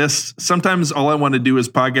on the list. Sometimes all I want to do is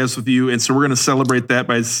podcast with you. And so we're going to celebrate that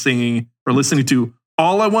by singing or listening to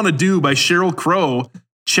All I Want to Do by Sheryl Crow.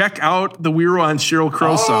 Check out the Wiro on Sheryl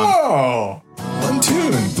Crow song. Oh, one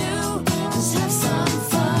tune.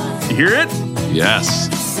 You hear it? Yes.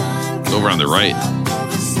 It's over on the right.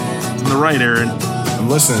 It's on the right, Aaron. I'm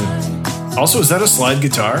listening. Also, is that a slide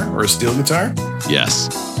guitar or a steel guitar? Yes.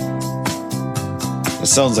 It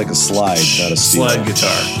sounds like a slide, not a steel. Slide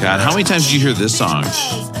guitar. God, how many times did you hear this song?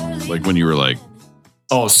 Like when you were like,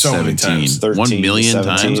 oh, so 17, many times. 13, 1 million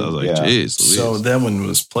 17, times? I was like, geez. So that one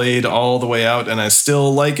was played all the way out, and I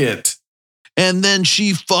still like it. And then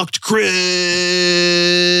she fucked Kid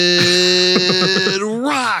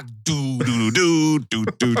Rock. Do, do, do, do,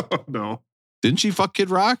 do. No. Didn't she fuck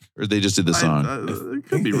Kid Rock? Or they just did the song? It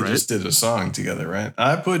could be They right. just did a song together, right?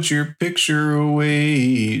 I put your picture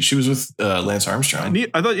away. She was with Lance Armstrong.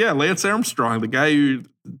 I thought, Lance Armstrong, the guy who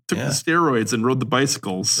took the steroids and rode the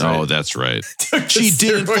bicycles. Oh, that's right. She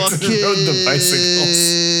didn't fuck Kid rode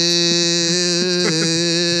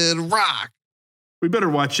the Rock. We better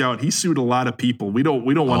watch out. He sued a lot of people. We don't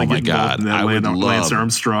want to get involved in that. I would Lance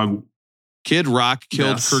Armstrong. Kid Rock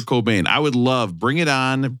killed Kurt Cobain. I would love, bring it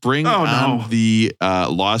on. Bring on the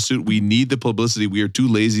lawsuit. We need the publicity. We are too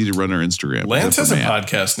lazy to run our Instagram. Lance has a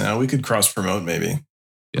podcast now. We could cross promote maybe.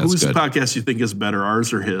 Yeah, whose podcast you think is better,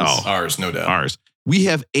 ours or his? Oh, ours, no doubt. Ours. We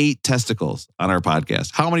have 8 testicles on our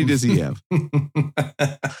podcast. How many does he have?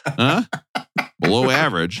 Huh? Below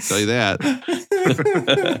average, tell you that.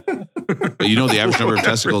 But you know the average number of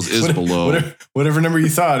testicles is below. Whatever number you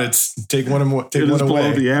thought, it's take one away.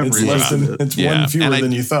 The average. It's less than one fewer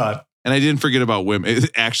than you thought. And I didn't forget about women. It's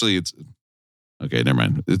okay. Never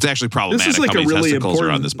mind. It's actually problematic. This is like how many really testicles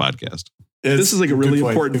are on this podcast. This is like a really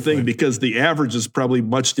important thing because the average is probably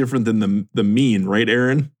much different than the mean, right,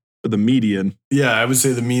 Aaron? Or the median. Yeah, I would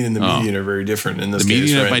say the mean and the median are very different in this case. The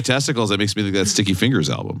median right? of my testicles, that makes me think that Sticky Fingers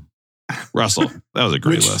album. Russell, that was a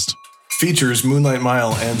great list. Features Moonlight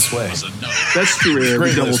Mile and Sway. That's true, Aaron.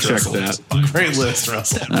 Great Double list, check Russell. that. Great list,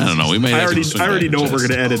 Russell. I don't know. We might. I already know we're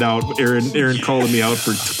going to edit out Aaron calling me out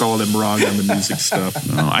for calling him wrong on the music stuff.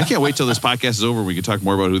 No, I can't wait till this podcast is over. We can talk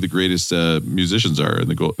more about who the greatest musicians are in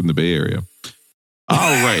the Bay Area. All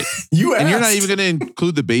right, you're not even going to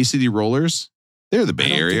include the Bay City Rollers. They're the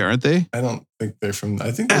Bay Area, aren't they? I don't think they're from.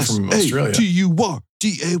 I think they're from Australia.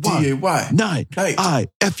 TURDAY 9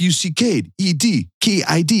 IFUCKED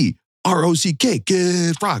ROCK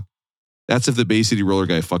Kid Rock. That's if the Bay City Roller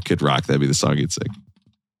guy fucked Kid Rock. That'd be the song he'd sing.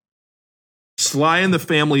 Sly and the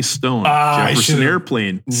Family Stone, Jefferson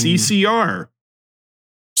Airplane, CCR,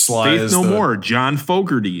 Sly Faith No More, John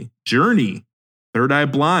Fogerty, Journey, Third Eye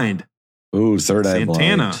Blind. Ooh, Third Eye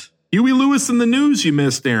Santana. Blind. Huey Lewis and the News you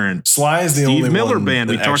missed, Aaron. Sly is the Steve only Miller one Band.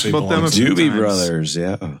 that We talked about them a few Doobie times. Brothers,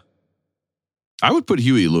 yeah. I would put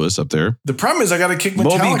Huey Lewis up there. The problem is I got to kick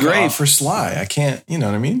Metallica off for Sly. I can't, you know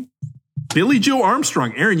what I mean? Billy Joe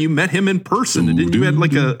Armstrong. Aaron, you met him in person. And didn't you had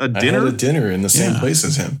like a dinner? I had a dinner in the same place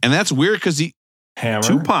as him. And that's weird because Hammer.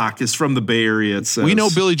 Tupac is from the Bay Area, it says. We know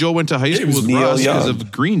Billy Joe went to high school with Neil Russ because Young. of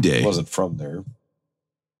Green Day. Wasn't from there.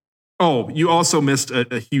 Oh, you also missed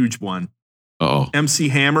a huge one. Oh, MC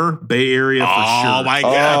Hammer, Bay Area for sure. Oh my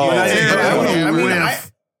God! I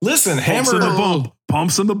Listen, Pumps Hammer. in the bump.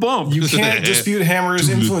 Pumps in the bump. You can't dispute Hammer's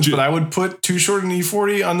influence, but I would put Too Short and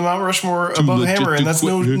E40 on the Mount Rushmore above Hammer, and that's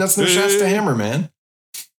no shots to Hammer, man.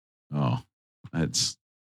 Oh,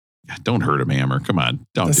 don't hurt him, Hammer. Come on,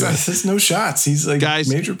 do it. That's no shots. He's like, guys,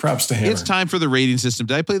 major props to Hammer. It's time for the rating system.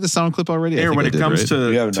 Did I play the sound clip already? When it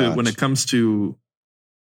comes to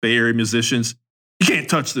Bay Area musicians, you can't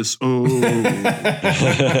touch this. Oh.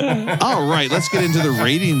 All right, let's get into the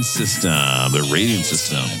rating system. The rating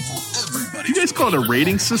system. You guys call it a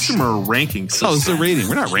rating system or a ranking system? Oh, it's a rating.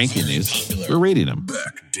 We're not ranking these. We're rating them.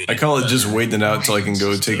 I call it just waiting it out until I can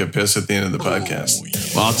go take a piss at the end of the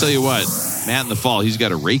podcast. Well, I'll tell you what. Matt in the fall, he's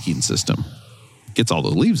got a raking system. Gets all the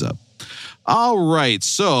leaves up. All right,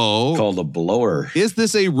 so called a blower. Is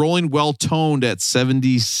this a rolling well-toned at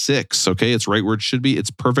 76? Okay, it's right where it should be. It's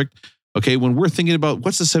perfect. Okay, when we're thinking about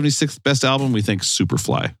what's the 76th best album, we think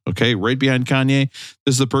Superfly. Okay, right behind Kanye.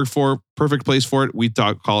 This is the perfect place for it. We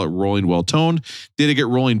call it rolling well-toned. Did it get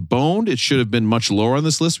rolling boned? It should have been much lower on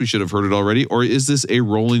this list. We should have heard it already. Or is this a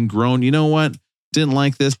rolling groan? You know what? Didn't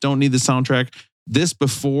like this. Don't need the soundtrack. This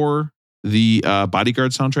before the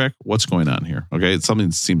Bodyguard soundtrack. What's going on here? Okay,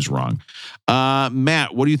 something seems wrong.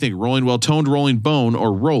 Matt, what do you think? Rolling well-toned, rolling bone,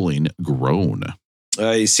 or rolling groan?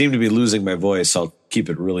 You seem to be losing my voice. I'll keep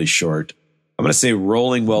it really short. I'm going to say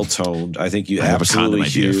rolling well-toned. I think you absolutely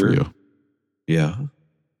hear. Idea for you. Yeah.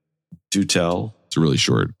 Do tell. It's a really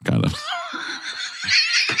short kind of.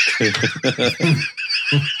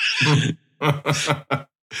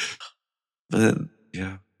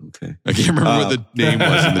 Yeah. Okay. I can't remember what the name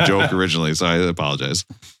was in the joke originally, so I apologize.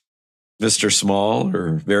 Mr. Small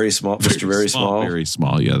or Very Small? Mr. Very Small. Very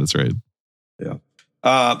Small. Yeah, that's right. Yeah.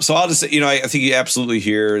 So I'll just say, I think you absolutely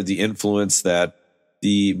hear the influence that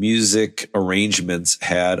the music arrangements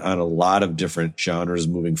had on a lot of different genres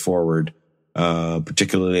moving forward,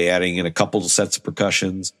 particularly adding in a couple of sets of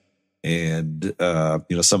percussions and,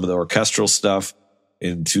 some of the orchestral stuff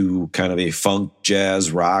into kind of a funk,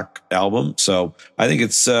 jazz, rock album. So I think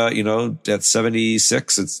it's, at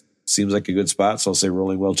 76, it seems like a good spot. So I'll say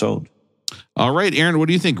rolling well-toned. All right, Aaron, what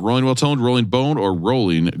do you think? Rolling well-toned, rolling bone, or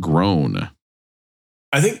rolling groan?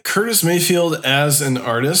 I think Curtis Mayfield as an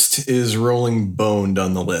artist is rolling boned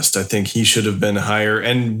on the list. I think he should have been higher.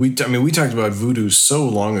 And we talked about Voodoo so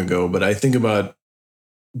long ago, but I think about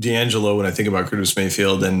D'Angelo when I think about Curtis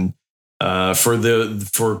Mayfield, and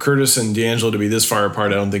for Curtis and D'Angelo to be this far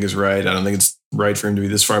apart, I don't think is right. I don't think it's right for him to be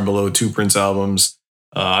this far below 2 Prince albums.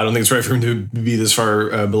 I don't think it's right for him to be this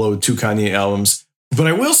far below 2 Kanye albums. But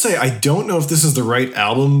I will say, I don't know if this is the right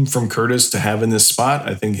album from Curtis to have in this spot.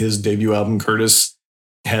 I think his debut album, Curtis,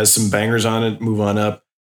 has some bangers on it. Move On Up.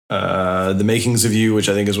 The Makings of You, which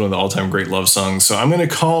I think is one of the all-time great love songs. So I'm going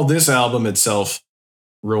to call this album itself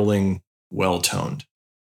rolling well-toned.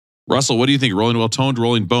 Russell, what do you think? Rolling well-toned,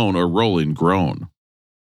 rolling bone, or rolling groan?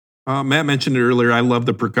 Matt mentioned it earlier. I love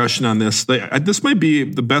the percussion on this. This might be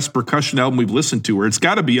the best percussion album we've listened to, or it's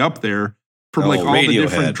got to be up there from all the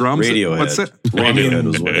different drums. Radiohead. What's that? Radiohead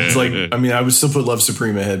was what it's like. I would still put Love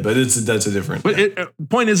Supreme ahead, but that's a different. But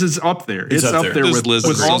point is, it's up there. It's up there with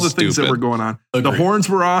all the things that were going on. Agreed. The horns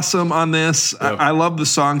were awesome on this. Yep. I love the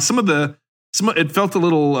song. It felt a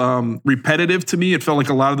little repetitive to me. It felt like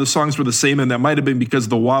a lot of the songs were the same, and that might have been because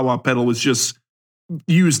the wah-wah pedal was just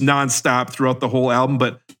used nonstop throughout the whole album.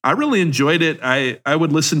 But I really enjoyed it. I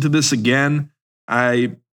would listen to this again.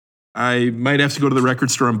 I might have to go to the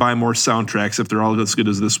record store and buy more soundtracks if they're all as good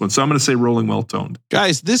as this one. So I'm going to say rolling well-toned.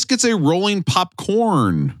 Guys, this gets a rolling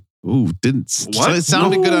popcorn. Ooh, it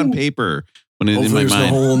sounded good on paper. When in my there's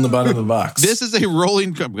mind. No hole in the bottom of the box. This is a rolling,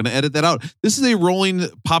 I'm going to edit that out. This is a rolling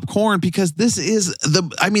popcorn because this is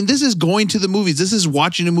going to the movies. This is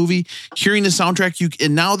watching a movie, hearing the soundtrack.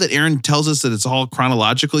 And now that Aaron tells us that it's all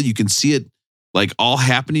chronological, you can see it like all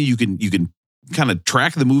happening. You can kind of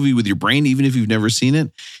track the movie with your brain, even if you've never seen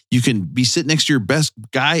it. You can be sitting next to your best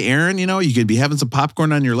guy, Aaron, you can be having some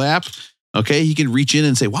popcorn on your lap. Okay. He can reach in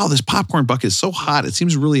and say, wow, this popcorn bucket is so hot. It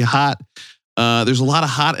seems really hot. There's a lot of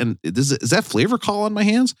hot, and is that flavor call on my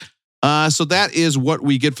hands? So that is what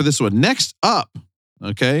we get for this one. Next up,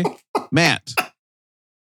 okay, Matt,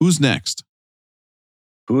 who's next?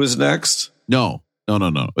 Who is next? No.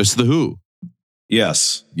 It's The Who.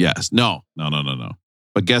 Yes. No.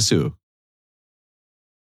 But guess who?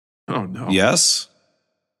 Oh, no. Yes.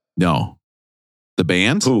 No. The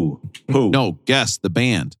band? Who? No, guess the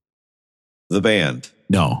band. The band.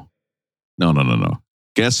 No.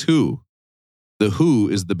 Guess who? The Who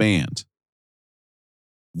is the band.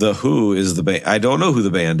 The Who is the band. I don't know who the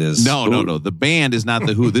band is. No. The band is not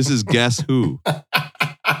The Who. This is Guess Who.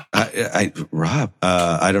 Rob,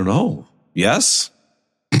 I don't know. Yes?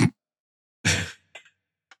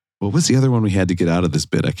 What was the other one we had to get out of this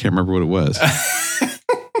bit? I can't remember what it was.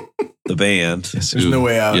 The band. There's no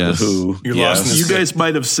way out. Yes. The Who. You're lost in this You bit. guys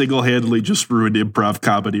might have single-handedly just ruined improv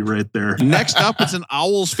comedy right there. Next up, it's an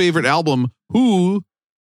Owl's favorite album. Who's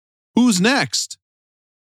next?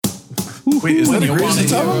 Wait, is that the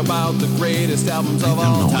greatest album? About the greatest albums of I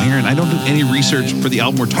don't know, Aaron. I don't do any research for the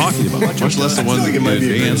album we're talking about, much less the ones I that think it might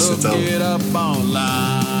be a advance. greatest album. Get up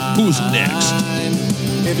online. Who's next?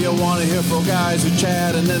 If you want to hear four guys who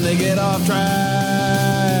chat and then they get off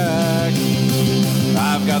track,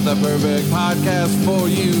 I've got the perfect podcast for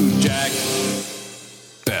you, Jack.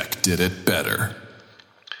 Beck did it better.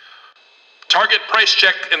 Target price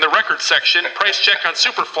check in the record section. Price check on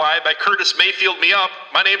Superfly by Curtis Mayfield Me Up.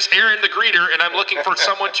 My name's Aaron the Greeter, and I'm looking for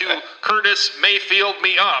someone to Curtis Mayfield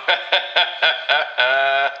Me Up.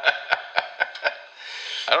 I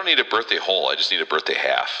don't need a birthday whole. I just need a birthday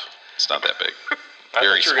half. It's not that big.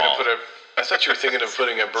 Very small. I thought you were thinking of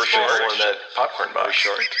putting a birthday hole in that popcorn box.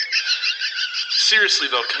 Short. Seriously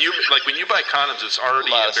though, can you when you buy condoms, it's already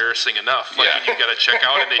embarrassing enough. When you got to check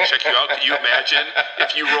out and they check you out. Can you imagine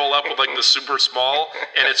if you roll up with the super small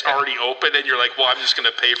and it's already open and you're like, well, I'm just going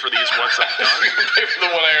to pay for these once I'm done. Pay for the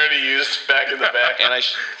one I already used back in the back. And I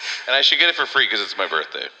should get it for free because it's my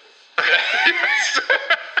birthday.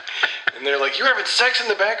 And they're like, "You're having sex in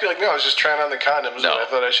the back?" You're like, "No, I was just trying on the condoms, No. and I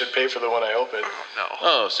thought I should pay for the one I opened." No.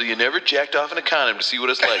 Oh, so you never jacked off in a condom to see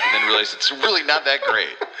what it's like and then realized it's really not that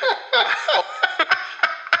great.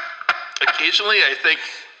 Occasionally, I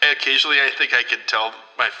think I can tell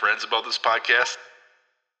my friends about this podcast.